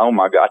 I'm like, oh,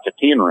 my God, it's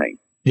a 10 ring.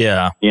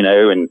 Yeah.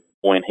 And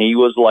when he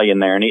was laying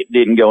there, and it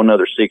didn't go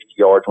another 60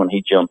 yards when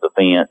he jumped the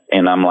fence,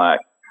 and I'm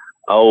like,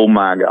 oh,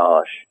 my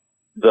gosh,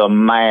 the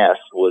mass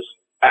was,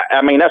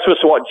 I mean, that's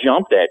just what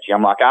jumped at you.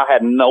 I'm like, I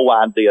had no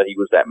idea he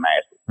was that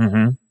massive.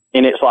 Mm-hmm.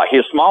 And it's like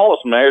his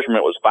smallest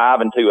measurement was 5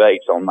 2/8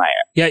 on that.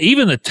 Yeah,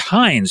 even the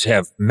tines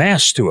have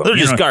mass to them. They're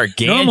just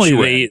gargantuan.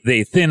 Normally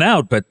they thin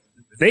out, but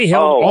they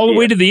held all the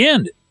way to the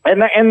end.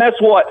 And that's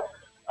what,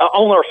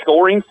 on our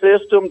scoring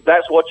system,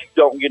 that's what you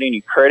don't get any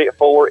credit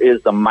for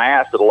is the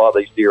mass that a lot of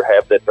these deer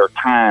have that their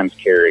tines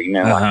carry.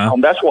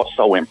 And that's what's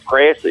so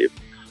impressive.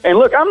 And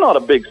look, I'm not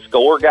a big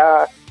score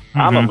guy.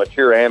 I'm a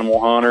mature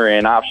animal hunter,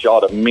 and I've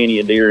shot many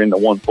a deer in the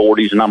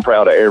 140s, and I'm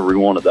proud of every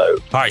one of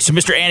those. All right, so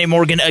Mr. Andy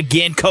Morgan,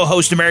 again,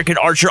 co-host American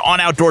Archer on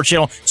Outdoor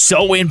Channel.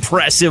 So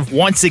impressive.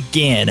 Once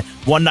again,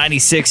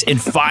 196 and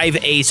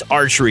 5/8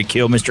 archery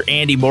kill, Mr.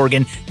 Andy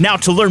Morgan. Now,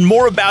 to learn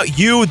more about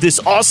you, this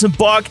awesome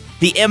buck,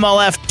 the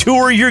MLF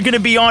tour you're going to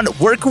be on,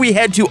 where can we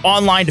head to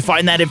online to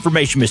find that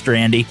information, Mr.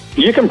 Andy?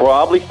 You can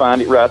probably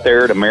find it right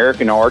there at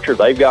American Archer.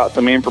 They've got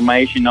some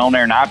information on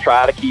there, and I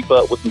try to keep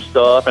up with some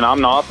stuff, and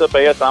I'm not the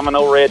best. I'm an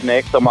old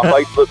redneck, so my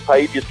Facebook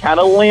page is kind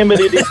of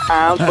limited at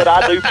times, but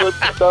I do put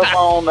some stuff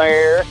on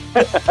there.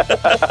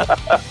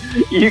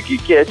 You can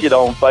catch it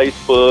on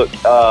Facebook,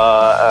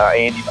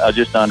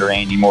 just under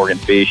Andy Morgan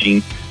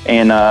Fishing.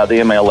 And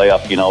the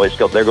MLF,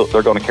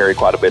 they're going to carry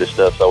quite a bit of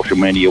stuff social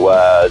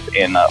media-wise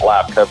and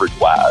live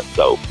coverage-wise.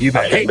 So you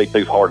bet. I shouldn't be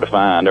too hard to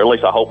find, or at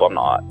least I hope I'm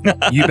not.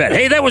 You bet.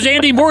 Hey, that was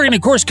Andy Morgan.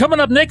 Of course, coming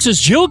up next is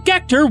Jill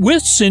Gechter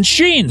with Cinch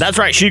Jeans. That's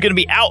right. She's going to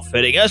be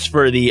outfitting us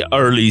for the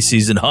early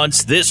season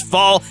hunts this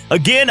fall.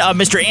 Again,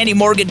 Mr. Andy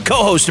Morgan,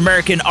 co-host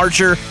American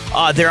Archer.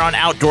 They're on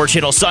Outdoor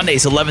Channel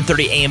Sundays,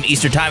 11:30 a.m.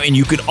 Eastern Time, and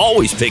you can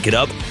always pick it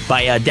up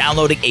by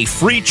downloading a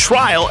free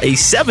trial, a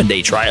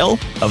 7-day trial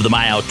of the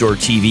My Outdoor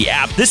TV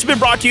app. This has been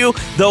brought to you,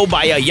 though,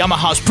 by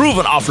Yamaha's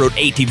proven off-road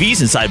ATVs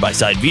and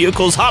side-by-side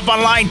vehicles. Hop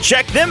online,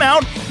 check them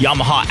out,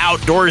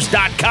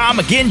 YamahaOutdoors.com.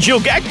 Again,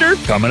 Jill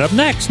Gechter. Coming up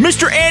next.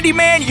 Mr. Andy,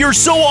 man, you're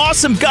so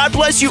awesome. God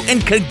bless you,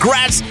 and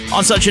congrats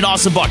on such an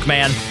awesome buck,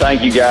 man.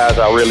 Thank you, guys.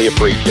 I really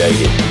appreciate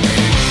it.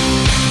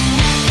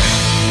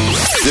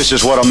 This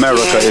is what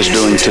America is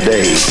doing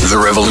today. The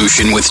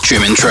Revolution with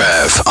Jim and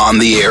Trav. On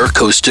the air,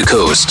 coast to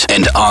coast,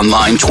 and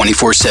online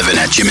 24/7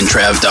 at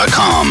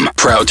jimandtrav.com.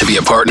 Proud to be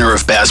a partner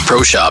of Bass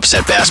Pro Shops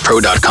at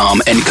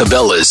BassPro.com and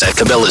Cabela's at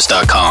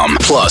Cabela's.com.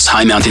 Plus,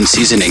 High Mountain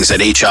Seasonings at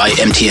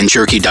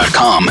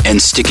HIMTNJerky.com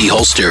and Sticky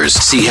Holsters.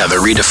 See how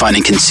they're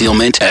redefining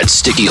concealment at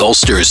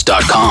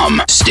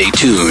StickyHolsters.com. Stay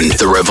tuned.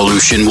 The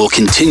Revolution will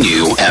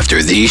continue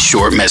after these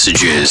short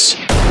messages.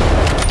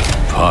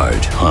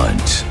 Part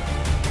hunt,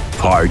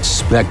 part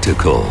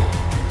spectacle,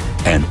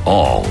 and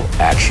all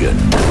action.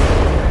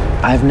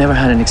 I've never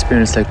had an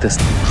experience like this.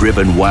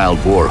 Driven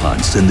wild boar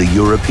hunts in the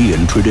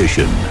European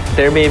tradition.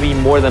 There may be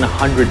more than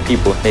 100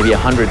 people, maybe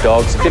 100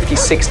 dogs, 50,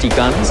 60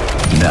 guns.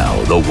 Now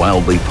the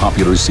wildly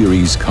popular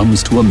series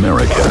comes to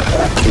America.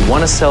 We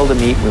want to sell the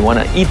meat. We want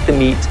to eat the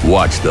meat.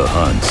 Watch the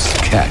hunts,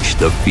 catch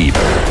the fever.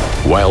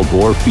 Wild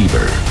Boar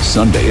Fever,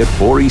 Sunday at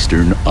 4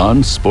 Eastern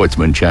on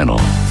Sportsman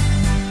Channel.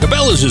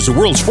 Cabela's is the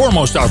world's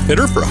foremost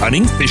outfitter for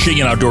hunting,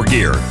 fishing, and outdoor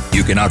gear.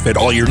 You can outfit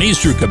all your needs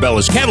through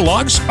Cabela's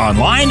catalogs,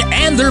 online,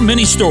 and their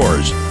mini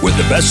stores. With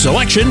the best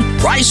selection,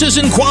 prices,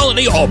 and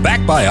quality, all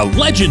backed by a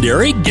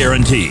legendary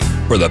guarantee.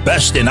 For the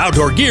best in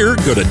outdoor gear,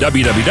 go to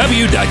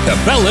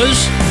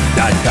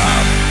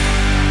www.cabela's.com.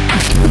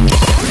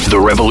 The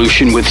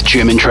Revolution with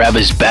Jim and Trav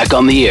is back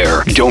on the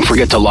air. Don't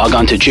forget to log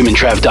on to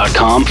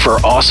jimandtrav.com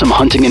for awesome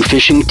hunting and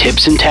fishing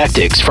tips and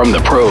tactics from the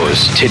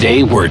pros.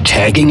 Today, we're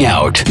tagging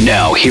out.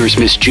 Now, here's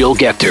Miss Jill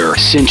Gechter,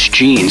 Cinch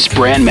Jeans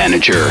brand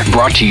manager.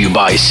 Brought to you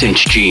by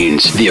Cinch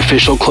Jeans, the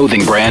official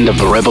clothing brand of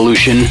The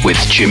Revolution with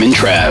Jim and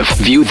Trav.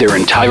 View their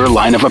entire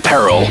line of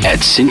apparel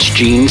at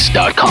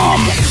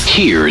cinchjeans.com.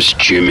 Here's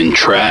Jim and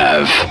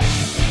Trav.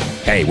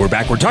 Hey, we're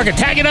back. We're talking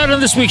tagging out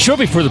on this week's show.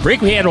 Before the break,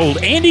 we had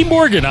old Andy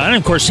Morgan on. And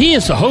of course, he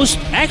is the host.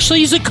 Actually,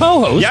 he's a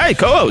co-host. Yeah,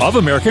 co-host. Of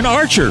American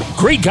Archer.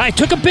 Great guy.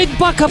 Took a big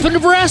buck up in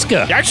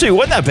Nebraska. Actually, it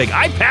wasn't that big.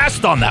 I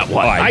passed on that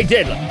one. I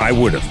did. I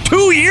would have.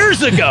 2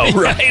 years ago,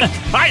 right? All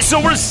right,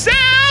 so we're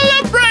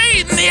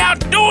celebrating the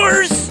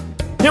outdoors,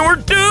 and we're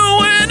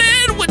doing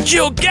it with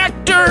Jill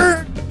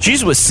Gechter.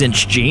 She's with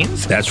Cinch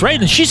Jeans. That's right,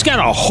 and she's got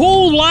a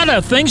whole lot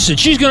of things that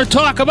she's going to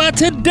talk about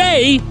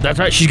today. That's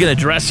right, she's going to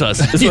dress us.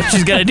 That's what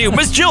she's going to do.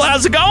 Miss Jill,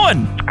 how's it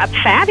going?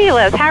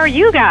 Fabulous. How are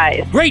you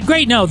guys?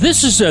 Great. Now,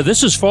 this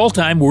is fall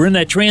time. We're in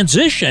that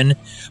transition,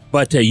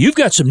 but you've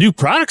got some new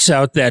products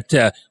out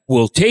that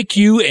will take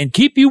you and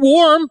keep you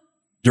warm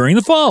during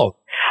the fall.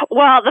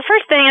 Well, the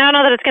first thing, I don't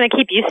know that it's going to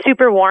keep you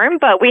super warm,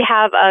 but we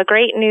have a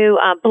great new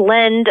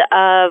blend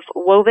of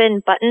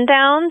woven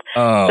button-downs.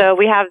 Oh. So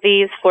we have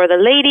these for the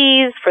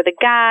ladies, for the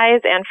guys,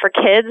 and for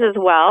kids as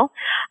well.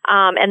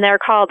 And they're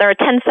a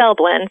tencel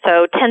blend.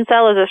 So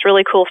tencel is this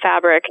really cool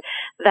fabric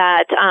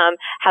that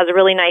has a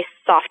really nice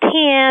soft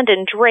hand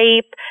and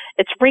drape.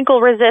 It's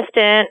wrinkle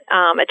resistant.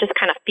 It just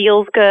kind of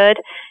feels good.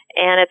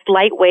 And it's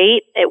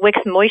lightweight. It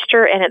wicks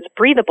moisture, and it's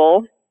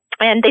breathable.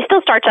 And they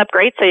still starch up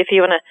great, so if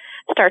you want to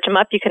starch them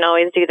up, you can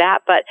always do that.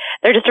 But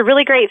they're just a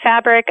really great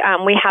fabric.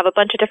 We have a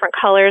bunch of different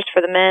colors for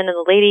the men and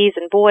the ladies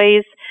and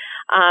boys,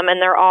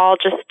 and they're all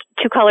just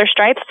 2-color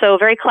stripes, so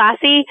very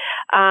classy,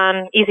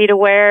 easy to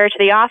wear to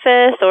the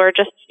office or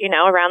just,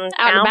 around out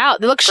town. and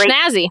about. They look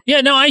snazzy.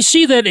 Yeah, no, I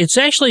see that it's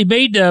actually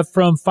made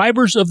from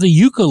fibers of the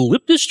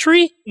eucalyptus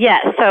tree.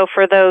 Yes, so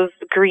for those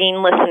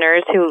green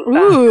listeners who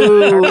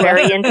are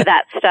very into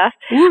that stuff,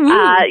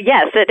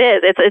 yes, it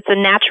is. It's a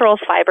natural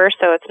fiber,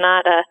 so it's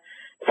not a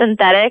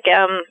synthetic,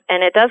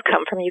 and it does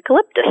come from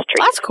eucalyptus trees.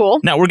 That's cool.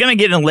 Now, we're going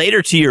to get in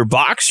later to your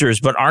boxers,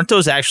 but aren't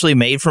those actually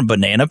made from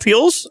banana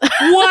peels?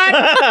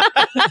 What?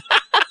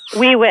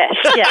 We wish,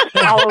 yes,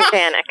 all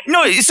organic.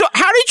 No, so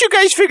how did you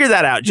guys figure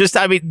that out?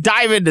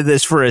 Dive into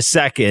this for a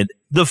second.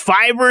 The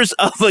fibers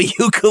of a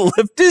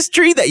eucalyptus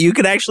tree that you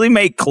could actually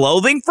make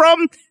clothing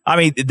from?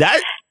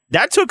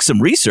 That took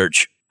some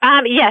research.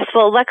 Yes,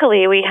 well,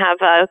 luckily we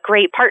have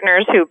great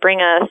partners who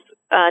bring us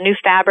new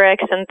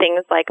fabrics and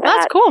things like that.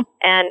 That's cool.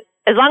 And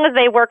as long as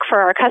they work for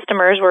our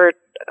customers, we're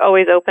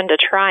always open to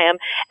try them.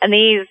 And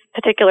these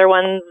particular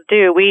ones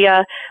do. We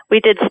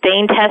did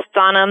stain tests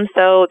on them,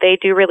 so they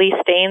do release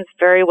stains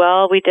very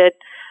well. We did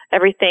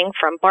everything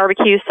from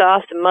barbecue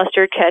sauce and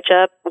mustard,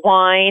 ketchup,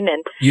 wine,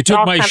 and you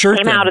took my shirt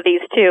came then. out of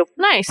these too.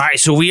 Nice. All right,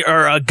 so we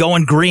are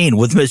going green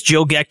with Miss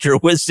Jill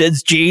Gechter with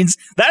Sid's Jeans.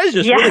 That is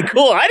just really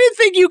cool. I didn't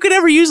think you could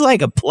ever use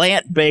like a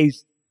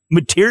plant-based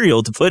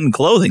material to put in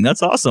clothing.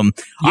 That's awesome.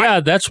 Yeah,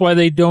 that's why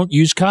they don't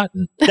use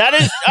cotton. That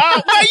is,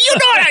 well, you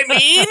know what I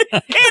mean.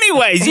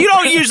 Anyways, you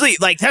don't usually,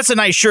 that's a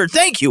nice shirt.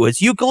 Thank you.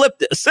 It's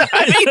eucalyptus.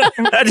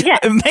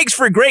 It makes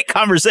for a great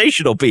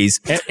conversational piece.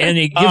 And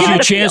it gives you a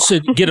chance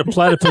to get a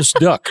platypus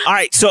duck. All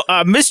right. So,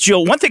 Miss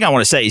Jill, one thing I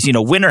want to say is,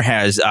 winter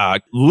has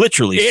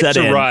literally set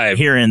in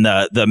here in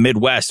the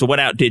Midwest. I went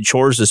out and did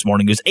chores this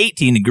morning. It was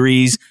 18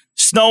 degrees,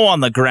 snow on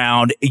the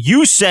ground.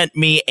 You sent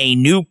me a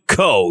new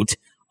coat.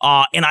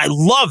 And I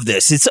love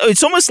this.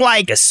 It's almost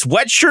like a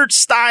sweatshirt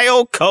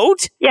style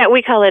coat. Yeah,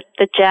 we call it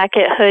the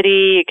jacket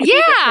hoodie. It could be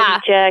the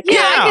hoodie jacket. Yeah,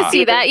 I can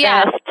see that.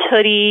 Yeah, vest,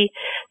 hoodie.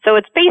 So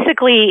it's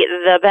basically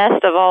the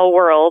best of all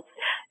worlds.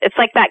 It's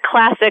like that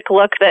classic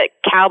look that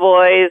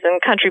cowboys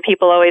and country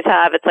people always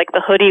have. It's like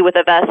the hoodie with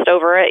a vest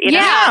over it.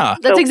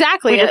 That's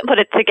exactly it. We just put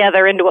it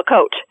together into a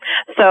coat.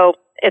 So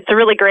it's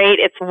really great.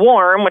 It's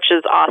warm, which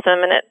is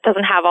awesome, and it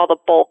doesn't have all the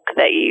bulk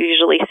that you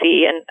usually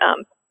see in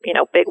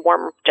big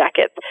warm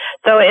jackets.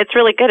 So it's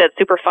really good. It's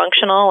super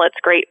functional. It's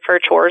great for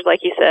chores, like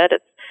you said.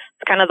 It's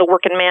kind of the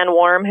working man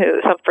warm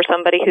for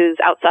somebody who's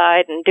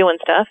outside and doing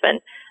stuff and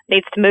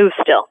needs to move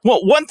still.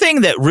 Well, one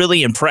thing that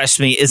really impressed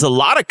me is a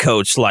lot of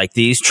coats like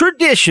these,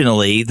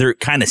 traditionally, they're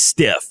kind of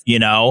stiff,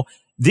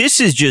 This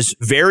is just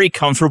very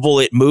comfortable.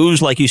 It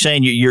moves, like you're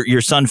saying,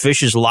 your son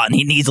fishes a lot and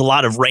he needs a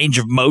lot of range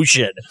of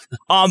motion.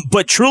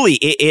 But truly,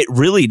 it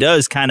really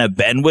does kind of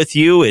bend with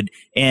you.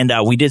 And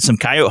we did some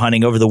coyote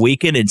hunting over the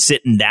weekend and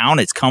sitting down,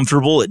 it's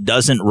comfortable. It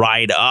doesn't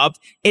ride up.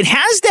 It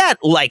has that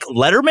like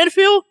Letterman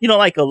feel,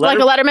 like a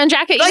Letterman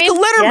jacket. Like a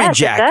Letterman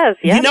jacket. It does.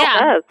 Yes, it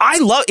does. I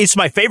love. It's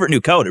my favorite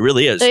new coat. It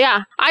really is. So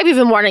yeah, I've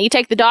even worn it. You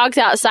take the dogs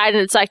outside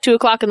and it's like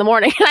 2:00 in the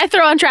morning, and I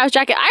throw on Trav's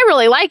jacket. I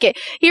really like it.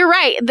 You're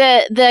right.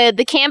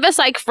 The canvas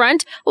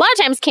front. A lot of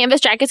times canvas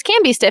jackets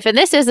can be stiff, and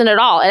this isn't at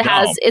all.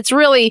 It's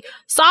really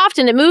soft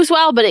and it moves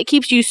well, but it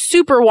keeps you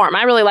super warm.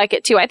 I really like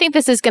it too. I think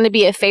this is going to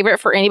be a favorite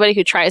for anybody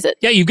who tries it.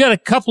 Yeah, you've got a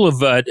couple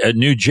of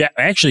new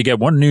actually got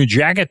one new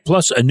jacket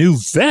plus a new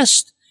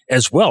vest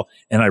as well,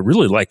 and I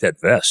really like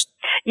that vest.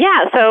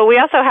 Yeah, so we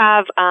also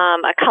have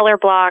a color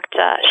blocked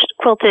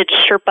quilted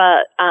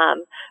Sherpa,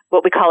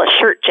 what we call a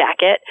shirt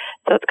jacket.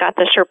 So it's got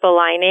the Sherpa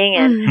lining,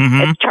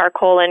 and it's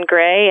charcoal and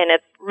gray, and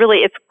it's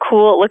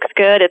cool. It looks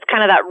good. It's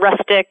kind of that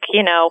rustic,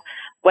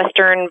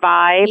 Western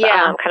vibe,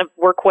 kind of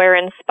workwear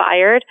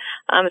inspired.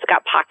 It's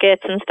got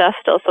pockets and stuff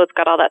still, so it's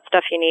got all that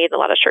stuff you need. A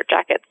lot of shirt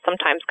jackets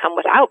sometimes come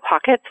without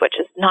pockets, which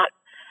is not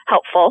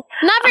helpful.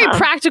 Not very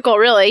practical,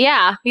 really.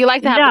 Yeah, you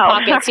like to have the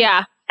pockets.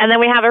 Yeah. And then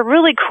we have a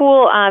really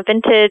cool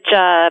vintage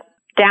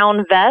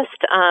down vest.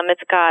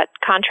 It's got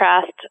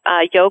contrast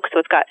yoke, so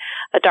it's got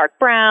a dark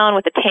brown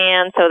with a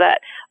tan, so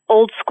that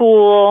old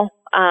school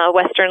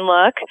Western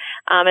look.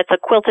 It's a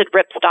quilted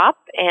ripstop,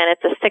 and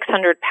it's a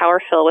 600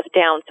 power fill with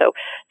down, so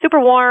super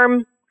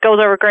warm, goes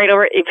over great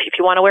over. If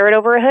you want to wear it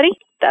over a hoodie,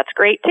 that's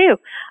great too.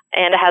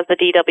 And it has the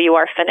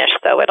DWR finish,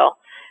 so it'll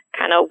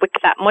kind of wick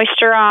that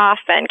moisture off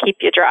and keep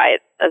you dry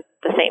at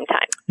the same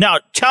time. Now,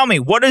 tell me,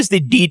 what is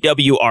the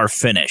DWR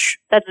finish?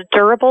 That's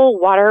durable,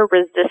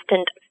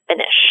 water-resistant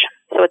finish.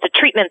 So it's a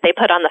treatment they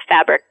put on the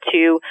fabric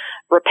to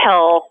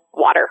repel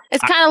water.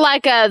 It's kind of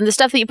like the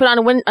stuff that you put on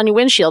your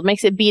windshield,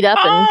 makes it beat up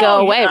and go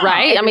away,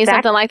 right? Exactly. I mean,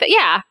 something like that.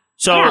 Yeah.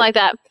 So something like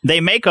that. They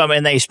make them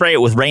and they spray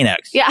it with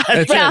Rain-X. Yeah.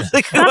 That's yeah.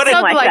 something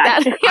like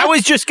that. I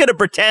was just going to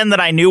pretend that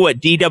I knew what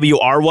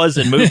DWR was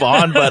and move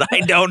on, but I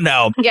don't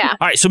know. Yeah.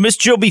 All right. So, Miss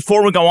Jill,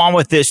 before we go on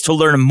with this, to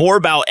learn more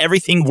about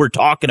everything we're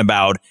talking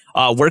about,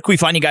 where can we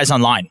find you guys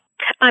online?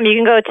 You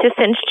can go to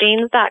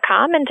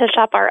cinchjeans.com, and to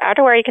shop our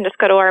outerwear, you can just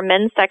go to our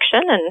men's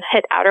section and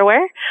hit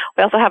outerwear.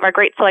 We also have our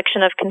great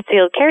selection of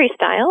concealed carry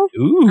styles.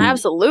 Ooh.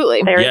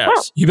 Absolutely. There as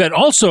well. You bet.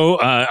 Also,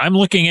 I'm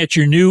looking at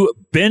your new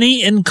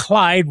Benny and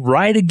Clyde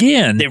Ride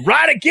Again. They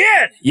ride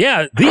again!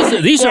 Yeah,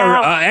 these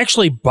are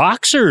actually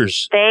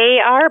boxers. They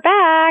are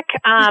back.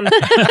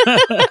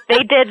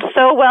 They did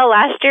so well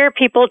last year.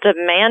 People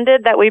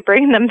demanded that we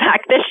bring them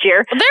back this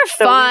year. They're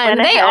fun.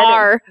 They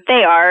are.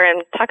 They are.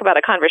 And talk about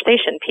a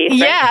conversation piece. Right?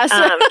 Yes.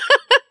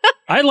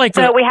 I like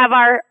So we have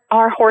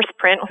our horse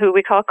print, who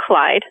we call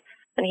Clyde,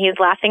 and he's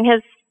laughing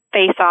his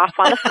face off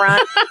on the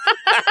front.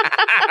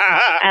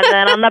 And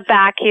then on the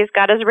back, he's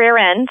got his rear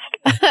end.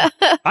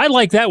 I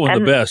like that one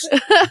the best.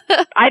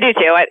 I do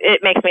too.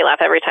 It makes me laugh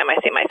every time I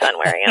see my son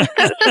wearing it.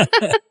 It's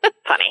just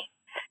funny.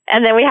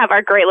 And then we have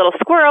our great little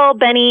squirrel,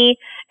 Benny,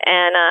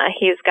 and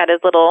he's got his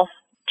little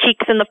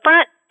cheeks in the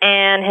front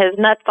and his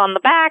nuts on the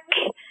back.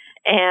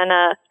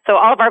 And so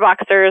all of our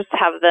boxers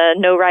have the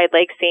no-ride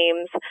leg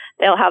seams.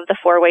 They'll have the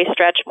 4-way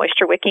stretch,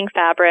 moisture-wicking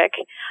fabric.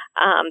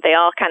 They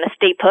all kind of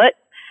stay put,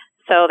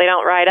 so they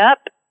don't ride up.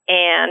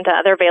 And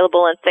they're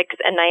available in 6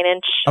 and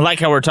 9-inch. I like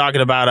how we're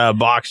talking about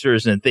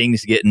boxers and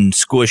things getting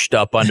squished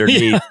up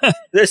underneath.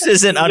 This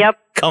isn't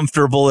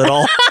uncomfortable at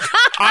all.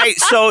 All right,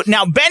 so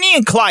now Benny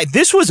and Clyde,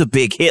 this was a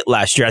big hit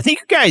last year. I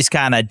think you guys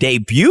kind of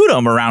debuted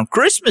them around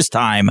Christmas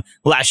time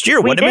last year.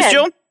 What did Miss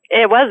Jill?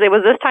 It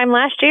was this time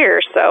last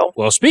year, so.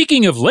 Well,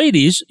 speaking of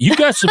ladies, you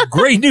got some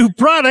great new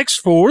products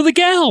for the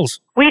gals.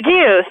 We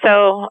do.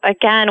 So,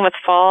 again, with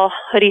fall,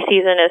 hoodie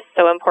season is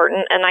so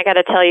important. And I got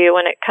to tell you,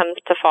 when it comes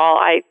to fall,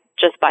 I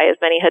just buy as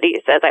many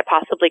hoodies as I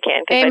possibly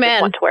can because I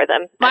just want to wear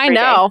them. I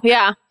know,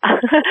 yeah.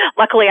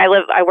 Luckily, I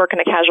work in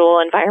a casual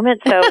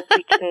environment, so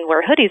we can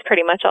wear hoodies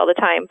pretty much all the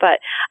time. But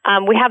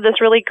we have this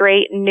really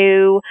great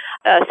new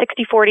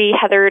 60/40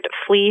 heathered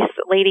fleece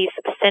ladies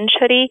cinch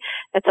hoodie.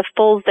 It's a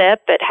full zip.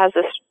 It has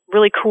this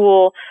really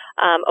cool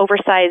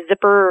oversized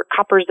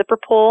copper zipper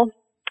pull,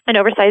 an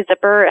oversized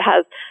zipper. It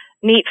has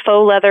neat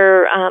faux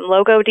leather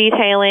logo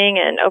detailing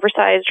and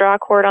oversized draw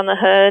cord on the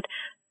hood.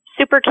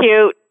 Super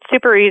cute,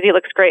 super easy,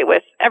 looks great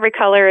with every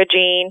color of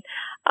jean.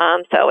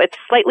 So it's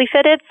slightly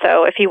fitted,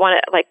 so if you want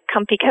it like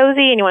comfy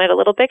cozy and you want it a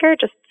little bigger,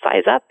 just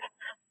size up.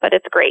 But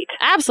it's great.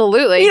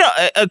 Absolutely. You know,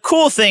 a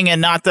cool thing,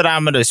 and not that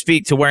I'm going to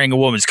speak to wearing a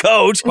woman's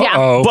coat,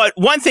 but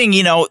one thing,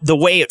 you know, the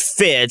way it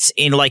fits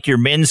in like your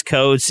men's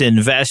coats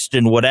and vest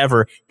and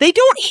whatever, they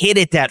don't hit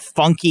at that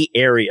funky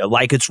area.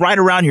 Like it's right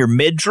around your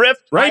midriff.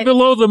 Right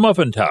below the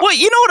muffin top. Well,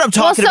 you know what I'm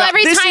talking about.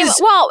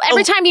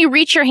 Every time you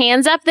reach your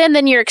hands up,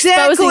 then you're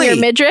exposing your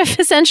midriff,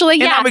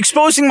 essentially. And I'm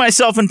exposing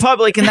myself in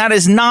public, and that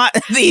is not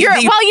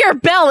your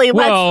belly.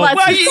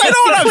 Let's you know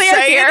what I'm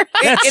saying? Here.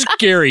 That's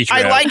scary,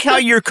 Trav. I like how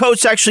your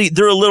coats actually,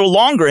 they're a little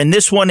longer, and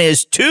this one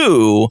is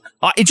too.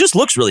 It just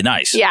looks really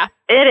nice. Yeah.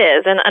 It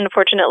is, and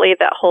unfortunately,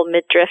 that whole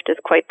midriff is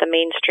quite the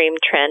mainstream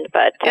trend,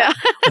 but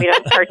we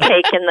don't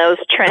partake in those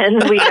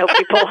trends. We know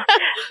people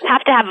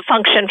have to have a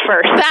function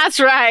first. That's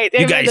right.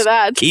 You guys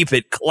keep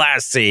it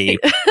classy.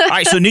 All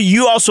right, so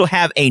you also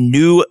have a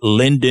new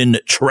Linden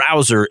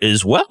trouser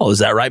as well. Is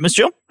that right, Miss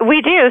Jill?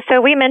 We do.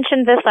 So we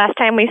mentioned this last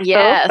time we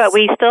spoke, but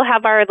we still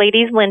have our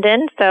ladies'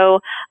 Linden.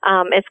 So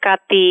it's got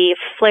the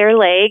flare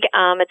leg.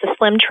 It's a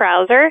slim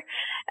trouser.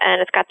 And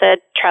it's got the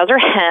trouser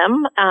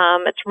hem.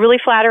 It's really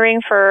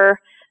flattering for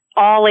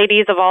all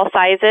ladies of all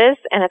sizes,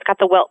 and it's got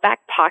the welt back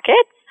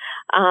pockets.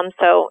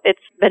 So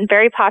it's been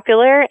very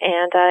popular,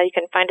 and you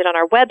can find it on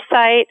our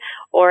website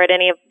or at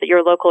any of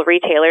your local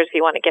retailers if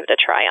you want to give it a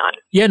try on.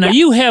 Yeah, now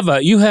you have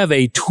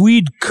a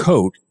tweed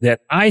coat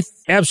that I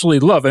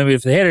absolutely love. I mean,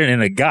 if they had it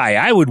in a guy,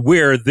 I would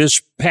wear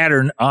this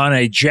pattern on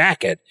a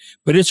jacket,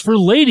 but it's for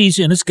ladies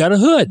and it's got a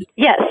hood.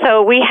 Yes,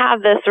 so we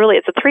have this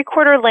it's a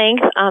 3/4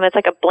 length. It's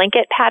like a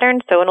blanket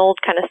pattern, so an old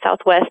kind of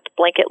Southwest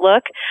blanket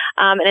look.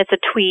 And it's a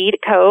tweed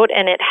coat,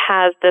 and it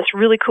has this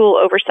really cool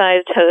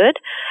oversized hood,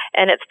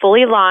 and it's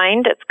fully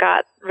lined. It's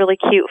got really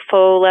cute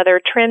faux leather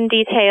trim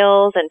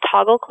details and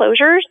toggle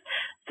closures.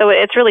 So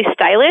it's really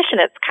stylish, and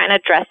it's kind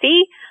of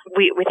dressy.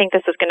 We think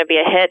this is going to be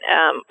a hit.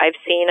 I've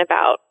seen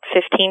about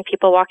 15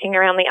 people walking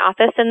around the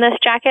office in this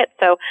jacket,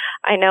 so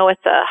I know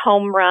it's a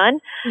home run.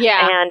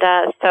 Yeah.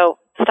 And so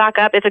stock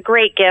up. It's a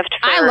great gift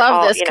for I love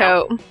all, this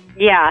coat.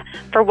 Yeah,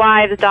 for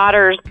wives,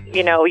 daughters,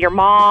 your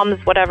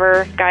moms,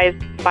 whatever. Guys,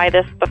 buy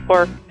this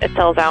before it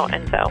sells out,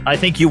 and so. I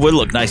think you would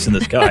look nice in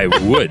this coat. I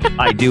would.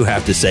 I do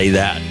have to say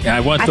that. I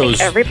want I those.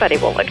 think everybody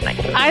will look nice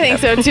in this I think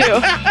so too.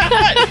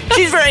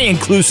 She's very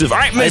inclusive. All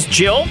right, Miss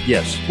Jill.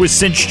 Yes. With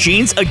Cinch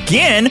Jeans.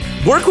 Again,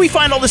 where can we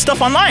find all this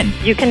stuff online?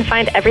 You can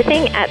find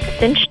everything at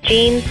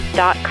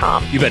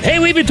cinchjeans.com. You bet. Hey,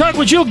 we've been talking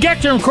with Jill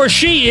Gechter. Of course,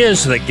 she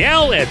is the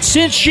gal at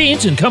Cinch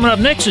Jeans. And coming up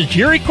next is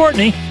Jerry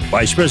Courtney,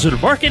 Vice President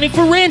of Marketing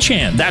for Ranch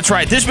Hand. That's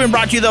right. This has been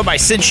brought to you, though, by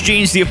Cinch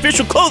Jeans, the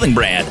official clothing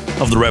brand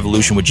of the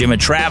Revolution with Jim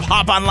and Trav.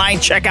 Hop online,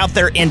 check out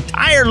their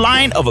entire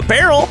line of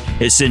apparel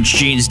at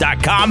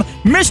cinchjeans.com.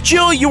 Miss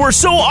Jill, you were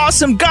so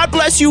awesome. God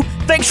bless you.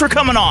 Thanks for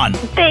coming on.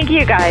 Thank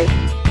you, guys.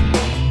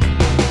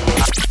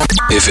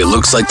 If it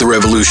looks like the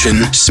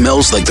Revolution,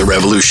 smells like the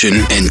Revolution,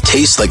 and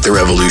tastes like the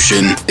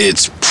Revolution,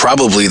 it's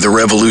probably the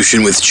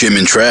Revolution with Jim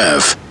and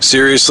Trav.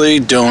 Seriously,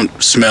 don't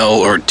smell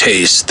or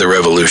taste the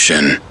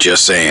Revolution.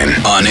 Just saying.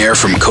 On air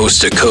from coast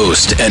to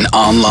coast and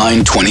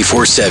online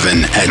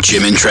 24/7 at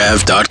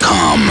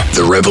jimandtrav.com.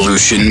 The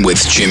Revolution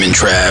with Jim and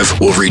Trav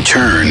will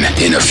return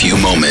in a few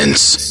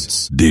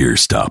moments. Deer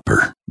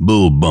stopper,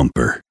 bull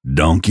bumper,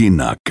 donkey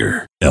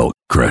knocker, elk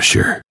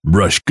crusher,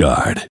 brush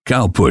guard,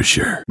 cow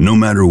pusher. No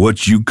matter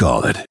what you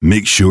call it,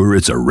 make sure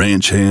it's a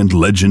Ranch Hand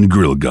Legend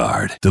Grill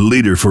Guard, the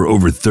leader for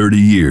over 30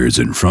 years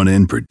in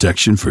front-end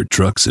protection for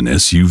trucks and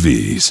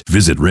SUVs.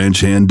 Visit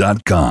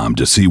ranchhand.com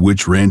to see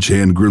which Ranch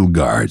Hand Grill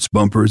Guards,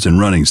 bumpers, and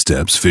running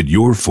steps fit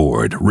your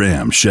Ford,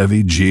 Ram,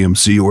 Chevy,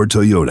 GMC, or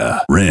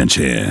Toyota. Ranch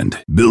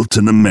Hand, built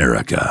in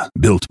America,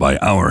 built by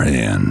our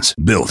hands,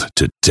 built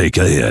to take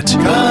a hit.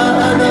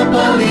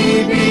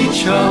 Kaanapali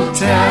Beach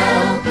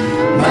Hotel,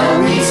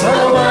 Maui's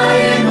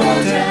Hawaiian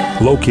Hotel.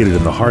 Located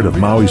in the heart of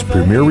Maui's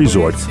premier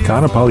resort,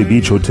 Kaanapali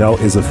Beach Hotel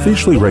is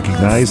officially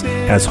recognized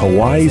as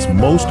Hawaii's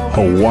most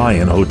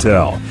Hawaiian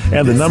hotel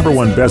and the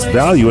 #1 best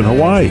value in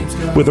Hawaii.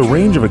 With a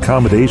range of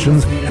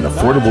accommodations and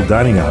affordable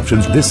dining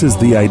options, this is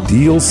the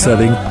ideal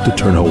setting to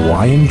turn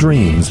Hawaiian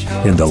dreams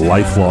into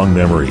lifelong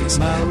memories.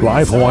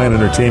 Live Hawaiian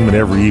entertainment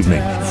every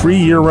evening, free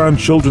year-round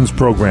children's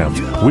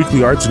programs,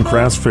 weekly arts and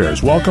crafts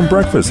fairs, welcome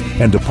breakfast,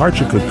 and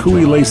departure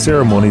kukui lei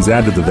ceremonies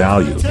add to the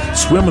value.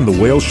 Swim in the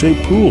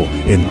whale-shaped pool,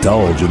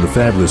 indulge in the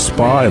fabulous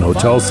spa and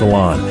hotel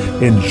salon.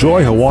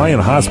 Enjoy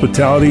Hawaiian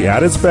hospitality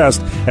at its best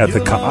at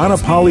the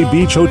Kaanapali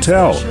Beach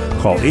Hotel.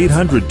 Call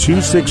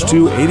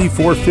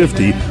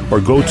 800-262-8450 or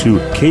go to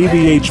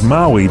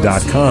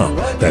kbhmaui.com.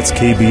 That's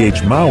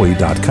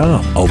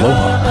kbhmaui.com.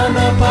 Aloha.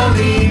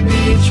 Kaanapali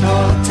Beach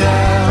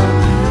Hotel,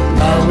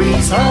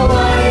 Maui's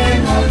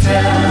Hawaiian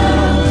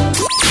Hotel.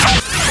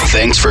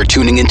 Thanks for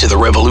tuning into The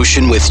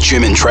Revolution with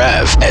Jim and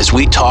Trav as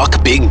we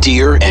talk big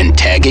deer and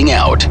tagging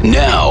out.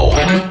 Now,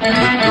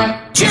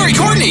 Jerry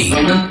Courtney.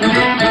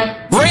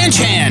 Ranch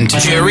Hand.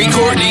 Jerry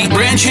Courtney.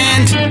 Ranch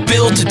Hand.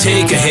 Built to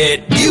take a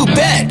hit. You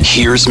bet.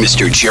 Here's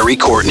Mr. Jerry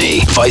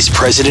Courtney, Vice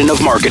President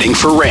of Marketing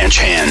for Ranch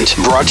Hand.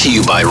 Brought to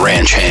you by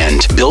Ranch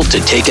Hand. Built to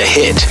take a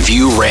hit.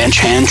 View Ranch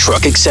Hand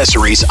truck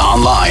accessories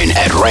online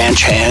at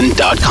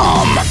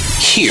ranchhand.com.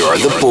 Here are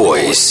the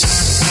boys.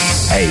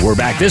 Hey, we're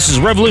back. This is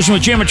Revolution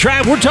with Jim and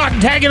Trav. We're talking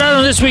tagging out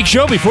on this week's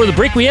show. Before the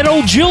break, we had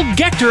old Jill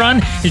Gechter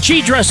on, and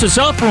she dressed us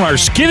up from our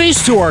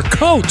skivvies to our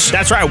coats.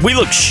 That's right. We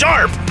look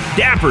sharp,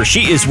 dapper.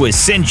 She is with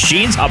Cinch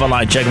Jeans. Hop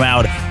online, check them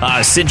out.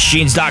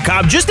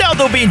 cinchjeans.com. Just now,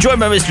 though, being joined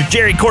by Mr.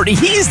 Jerry Courtney.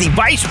 He is the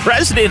Vice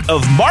President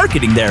of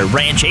Marketing there at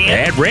Ranch Hand.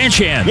 At Ranch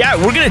Hand. Yeah,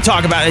 we're going to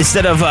talk about,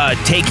 instead of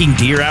taking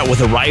deer out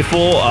with a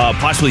rifle,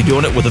 possibly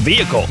doing it with a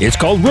vehicle. It's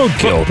called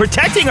roadkill.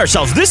 Protecting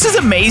ourselves. This is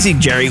amazing,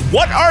 Jerry.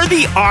 What are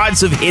the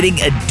odds of hitting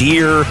a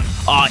deer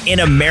in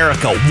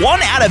America?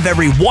 1 out of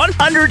every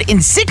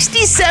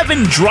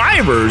 167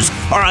 drivers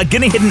are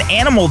going to hit an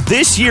animal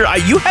this year.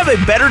 You have a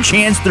better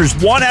chance. There's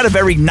 1 out of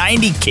every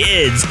 90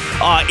 kids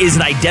is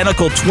an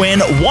identical twin.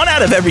 1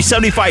 out of every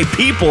 75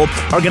 people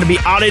are going to be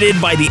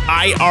audited by the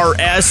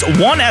IRS.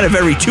 1 out of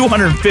every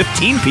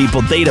 215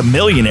 people date a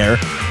millionaire.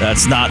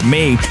 That's not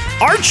me.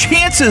 Our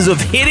chances of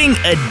hitting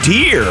a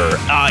deer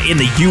in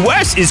the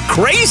U.S. is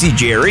crazy,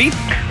 Jerry.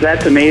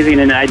 That's amazing,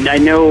 and I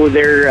know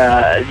they're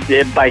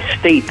by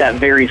state that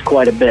varies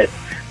quite a bit.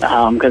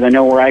 Because I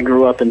know where I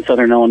grew up in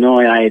Southern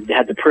Illinois, I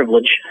had the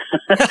privilege,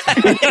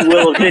 if you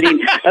will,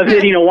 of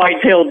hitting a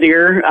white-tailed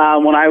deer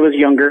when I was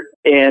younger,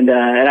 and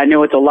I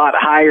know it's a lot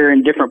higher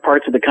in different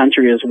parts of the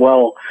country as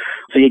well.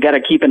 So you got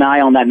to keep an eye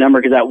on that number,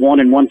 because that 1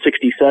 in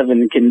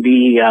 167 can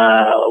be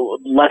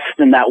less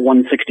than that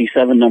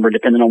 167 number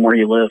depending on where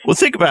you live. Well,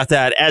 think about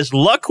that. As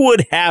luck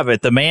would have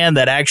it, the man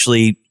that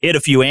actually hit a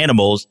few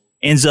animals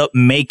ends up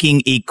making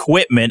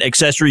equipment,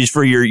 accessories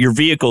for your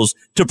vehicles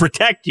to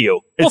protect you.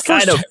 It's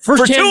kind of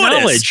first-hand fortuitous.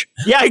 knowledge.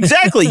 Yeah,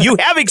 exactly. You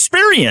have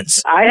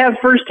experience. I have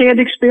firsthand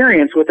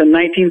experience with a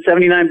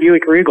 1979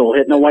 Buick Regal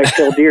hitting a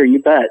white-tailed deer, you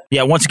bet.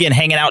 Yeah, once again,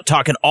 hanging out,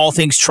 talking all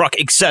things truck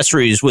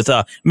accessories with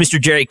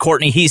Mr. Jerry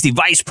Courtney. He's the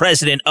Vice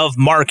President of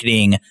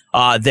Marketing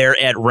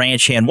there at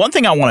Ranch Hand. One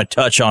thing I want to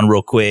touch on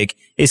real quick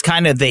is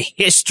kind of the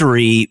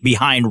history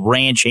behind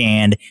Ranch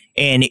Hand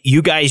and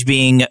you guys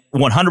being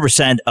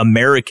 100%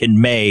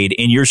 American-made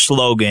in your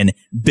slogan,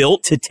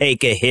 built to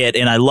take a hit,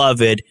 and I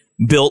love it,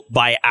 built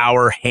by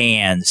our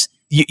hands.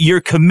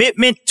 Your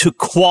commitment to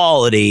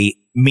quality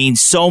means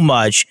so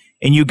much,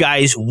 and you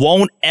guys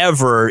won't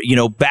ever,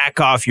 back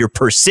off your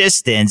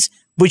persistence,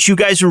 but you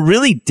guys are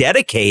really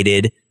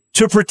dedicated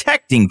to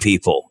protecting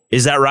people.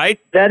 Is that right?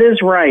 That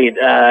is right.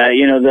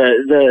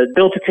 The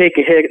built to take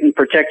a hit and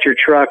protect your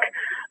truck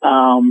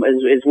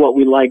is what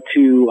we like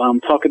to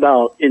talk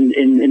about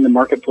in the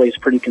marketplace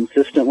pretty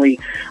consistently.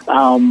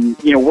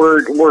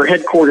 We're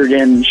headquartered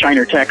in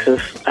Shiner,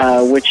 Texas,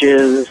 which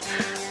is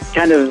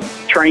kind of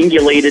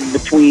triangulated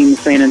between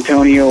San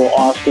Antonio,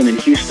 Austin, and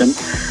Houston.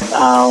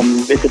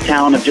 It's a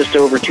town of just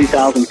over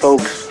 2,000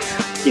 folks.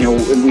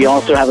 We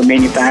also have a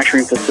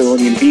manufacturing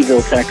facility in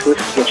Beeville, Texas,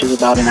 which is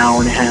about an hour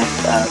and a half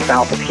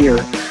south of here,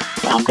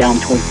 down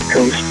towards the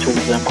coast,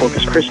 towards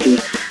Corpus Christi.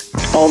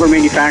 All of our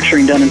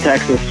manufacturing done in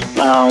Texas.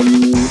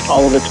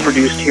 All of it's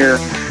produced here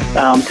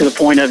to the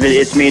point of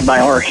it's made by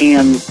our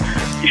hands.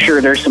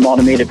 Sure, there's some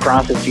automated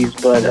processes,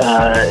 but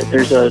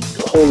there's a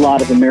whole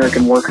lot of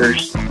American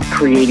workers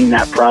creating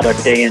that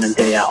product day in and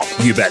day out.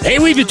 You bet. Hey,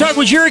 we've been talking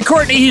with Jerry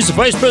Courtney. He's the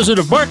Vice President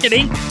of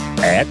Marketing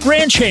at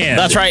Ranch Hand.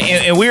 That's right,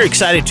 and we're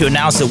excited to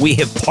announce that we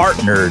have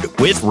partnered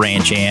with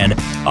Ranch Hand.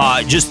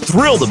 Just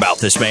thrilled about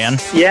this, man.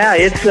 Yeah,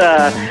 it's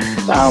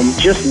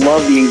just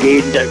love the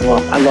engagement.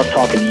 Well, I love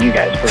talking to you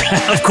guys first.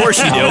 Of course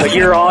you do. But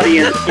your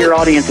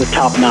audience is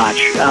top notch.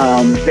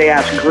 They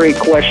ask great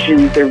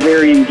questions. They're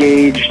very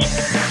engaged,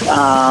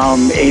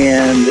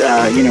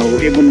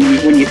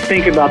 when you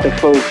think about the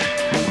folks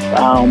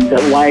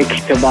that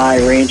like to buy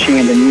Ranch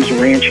Hand and use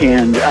Ranch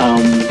Hand,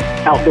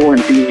 outdoor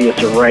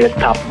enthusiasts are right at the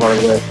top of our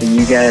list, and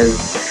you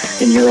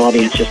guys and your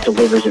audience just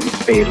delivers it in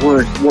spades.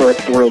 We're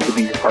thrilled to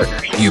be your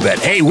partners. You bet.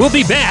 Hey, we'll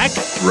be back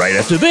right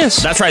after this.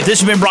 That's right. This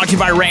has been brought to you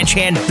by Ranch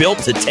Hand, built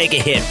to take a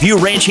hit. View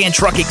Ranch Hand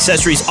truck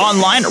accessories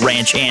online at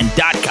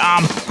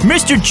ranchhand.com.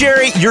 Mr.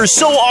 Jerry, you're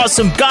so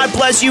awesome. God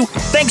bless you.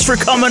 Thanks for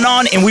coming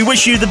on, and we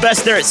wish you the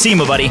best there at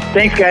SEMA, buddy.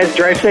 Thanks, guys.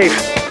 Drive safe.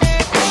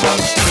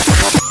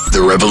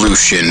 The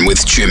Revolution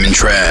with Jim and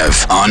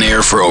Trav. On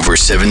air for over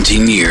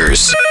 17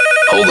 years.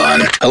 Hold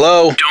on.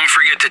 Hello? Don't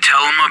forget to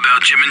tell them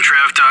about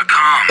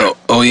jimandtrav.com.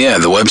 Oh yeah,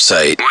 the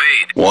website.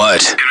 Wait.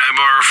 What? Can I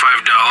borrow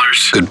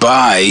 $5?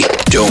 Goodbye.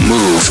 Don't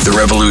move. The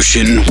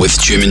Revolution with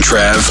Jim and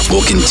Trav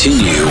will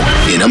continue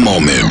in a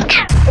moment.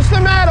 What's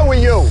the matter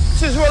with you?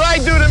 This is what I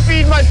do to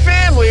feed my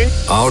family.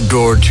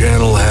 Outdoor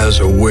Channel has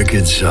a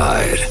wicked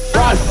side.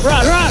 Run.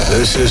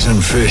 This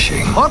isn't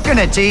fishing. Hooking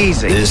it's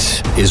easy.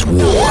 This is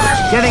war.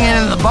 Getting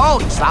into the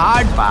boat's the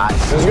hard part.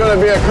 There's going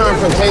to be a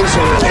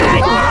confrontation.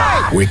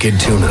 Wicked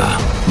Tuna,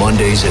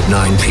 Mondays at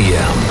 9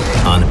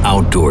 p.m. on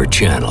Outdoor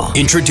Channel.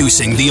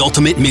 Introducing the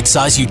ultimate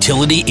midsize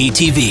utility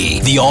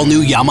ATV, the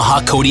all-new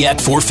Yamaha Kodiak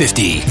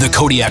 450. The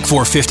Kodiak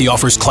 450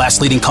 offers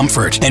class-leading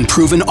comfort and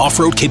proven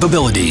off-road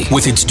capability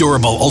with its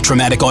durable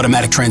Ultramatic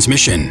automatic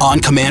transmission,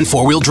 on-command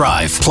four-wheel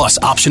drive, plus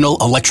optional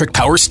electric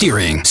power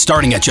steering,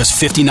 starting at just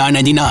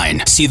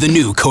 $59.99. See the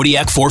new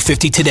Kodiak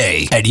 450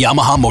 today at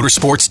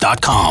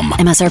YamahaMotorsports.com.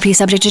 MSRP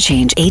subject to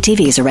change.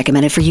 ATVs are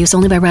recommended for use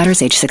only by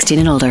riders age 16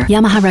 and older.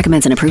 Yamaha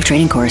recommends an approved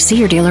training course. See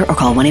your dealer or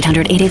call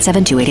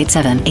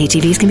 1-800-887-2887.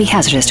 ATVs can be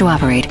hazardous to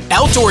operate.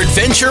 Outdoor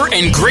adventure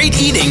and great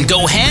eating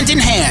go hand in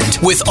hand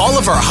with all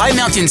of our High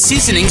Mountain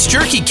Seasonings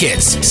jerky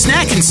kits,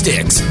 snack and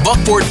sticks,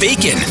 buckboard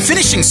bacon,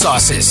 finishing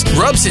sauces,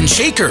 rubs and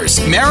shakers,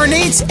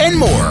 marinades, and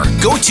more.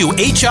 Go to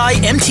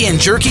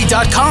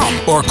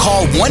HIMTNjerky.com or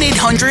call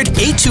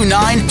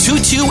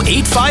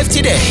 1-800-829-2285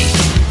 today.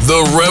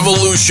 The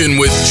Revolution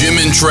with Jim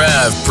and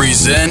Trav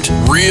present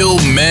Real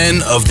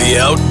Men of the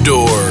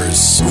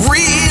Outdoors.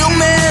 Real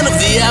Men of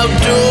the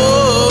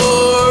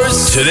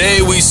Outdoors.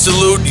 Today we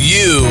salute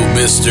you,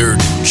 Mr.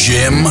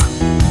 Jim.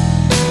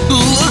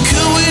 Look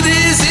who it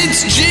is,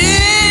 it's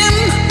Jim!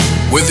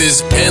 With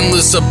his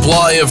endless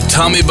supply of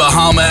Tommy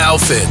Bahama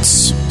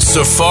outfits,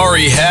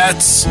 safari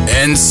hats,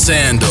 and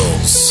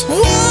sandals.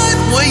 What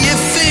were you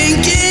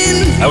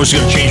thinking? I was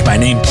going to change my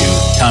name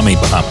to Tommy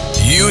Bahama.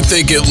 You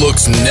think it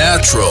looks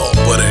natural,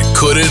 but it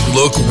couldn't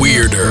look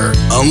weirder.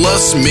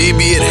 Unless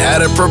maybe it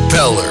had a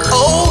propeller.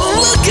 Oh,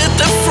 look at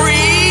the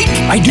freak!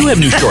 I do have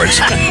new shorts.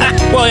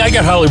 Well, I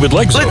got Hollywood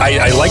legs.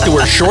 I like to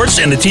wear shorts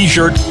and a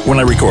t-shirt when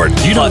I record.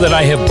 Do you know that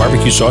I have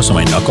barbecue sauce on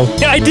my knuckle?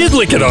 Yeah, I did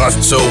lick it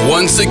off. So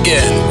once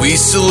again, we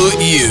salute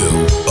you,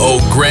 oh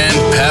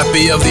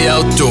grandpappy of the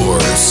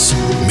outdoors,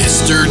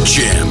 Mr.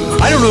 Jim.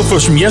 I don't know if it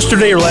was from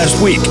yesterday or last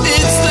week.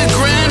 It's the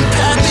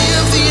grandpappy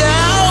of the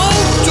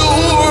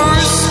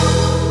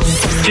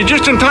outdoors. You're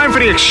just in time for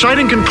the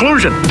exciting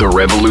conclusion. The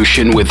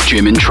Revolution with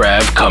Jim and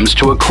Trav comes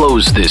to a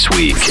close this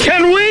week.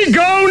 Can we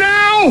go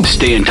now?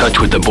 Stay in touch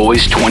with the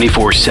boys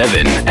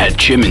 24/7 at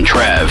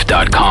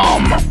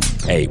jimandtrav.com.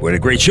 Hey, what a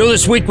great show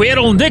this week. We had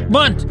old Nick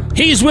Munt.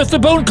 He's with the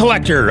Bone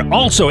Collector.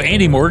 Also,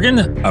 Andy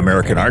Morgan,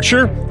 American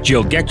Archer,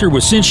 Jill Gechter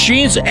with Cinch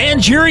Jeans,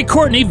 and Jerry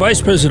Courtney, Vice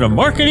President of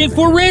Marketing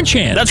for Ranch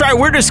Hand. That's right.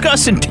 We're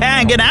discussing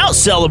tagging out,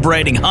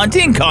 celebrating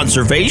hunting,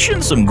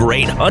 conservation, some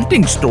great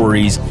hunting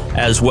stories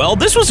as well.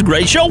 This was a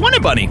great show, wasn't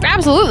it, Bunny?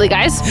 Absolutely,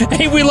 guys.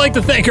 Hey, we'd like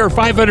to thank our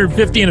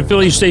 550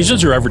 affiliate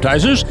stations or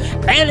advertisers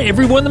and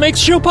everyone that makes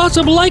the show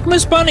possible, like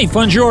Miss Bunny,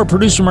 Funjo, our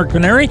producer Mark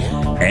Paneri,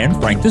 and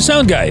Frank the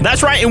Sound Guy.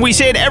 That's right, and we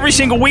say it every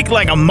single week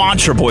like a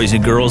mantra, boys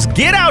and girls.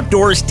 Get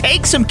outdoors,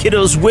 take some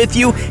kiddos with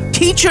you,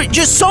 teach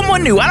just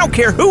someone new. I don't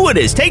care who it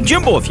is. Take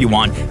Jimbo if you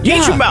want.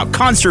 Teach them about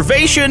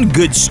conservation,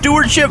 good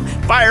stewardship,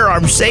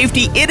 firearm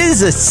safety. It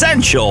is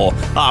essential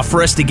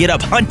for us to get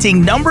up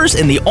hunting numbers,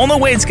 and the only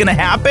way it's going to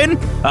happen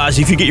is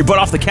if you get your butt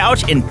off the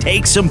couch and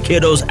take some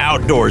kiddos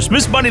outdoors.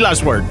 Miss Bunny,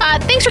 last word.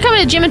 Thanks for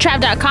coming to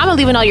jimandtrav.com and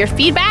leaving all your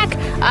feedback.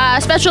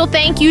 Special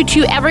thank you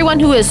to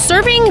everyone who is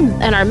serving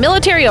and our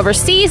military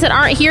overseas that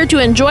aren't here to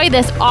enjoy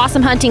this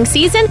awesome hunting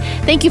season.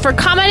 Thank you for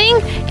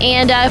commenting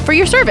and for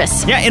your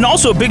service. Yeah, and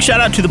also a big shout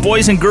out to the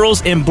boys and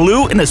girls in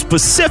blue, and a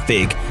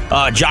specific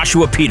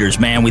Joshua Peters,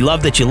 man. We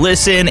love that you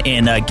listen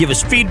and give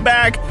us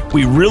feedback.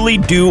 We really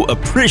do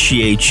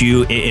appreciate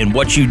you in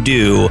what you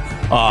do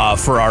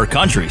for our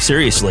country.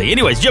 Seriously.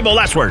 Anyways, Jimbo,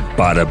 last word.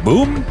 Bada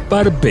boom,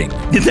 bada bing.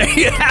 There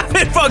you have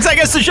it, folks. I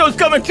guess the show's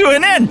coming to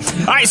an end.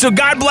 All right, so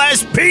God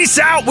bless. Peace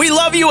out. We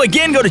love you.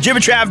 Again, go to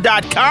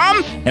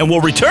jimandtrav.com, and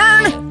we'll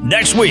return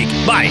next week.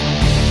 Bye.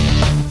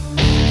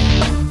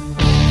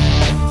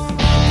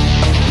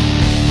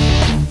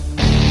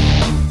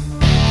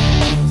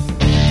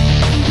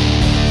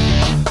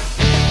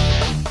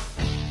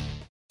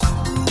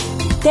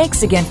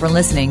 Thanks again for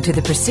listening to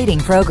the preceding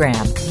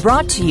program,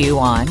 brought to you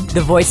on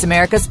the Voice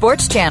America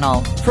Sports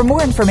Channel. For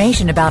more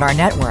information about our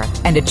network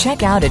and to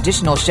check out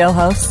additional show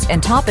hosts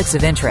and topics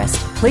of interest,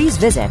 please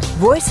visit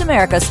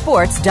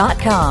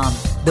voiceamericasports.com.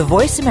 The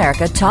Voice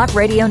America Talk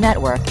Radio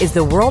Network is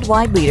the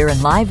worldwide leader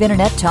in live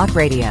Internet talk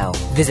radio.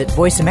 Visit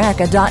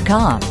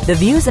voiceamerica.com. The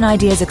views and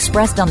ideas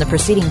expressed on the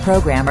preceding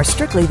program are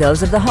strictly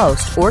those of the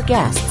host or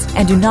guests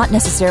and do not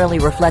necessarily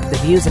reflect the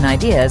views and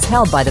ideas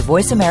held by the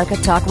Voice America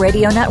Talk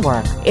Radio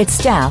Network, its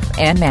staff,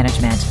 and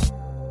management.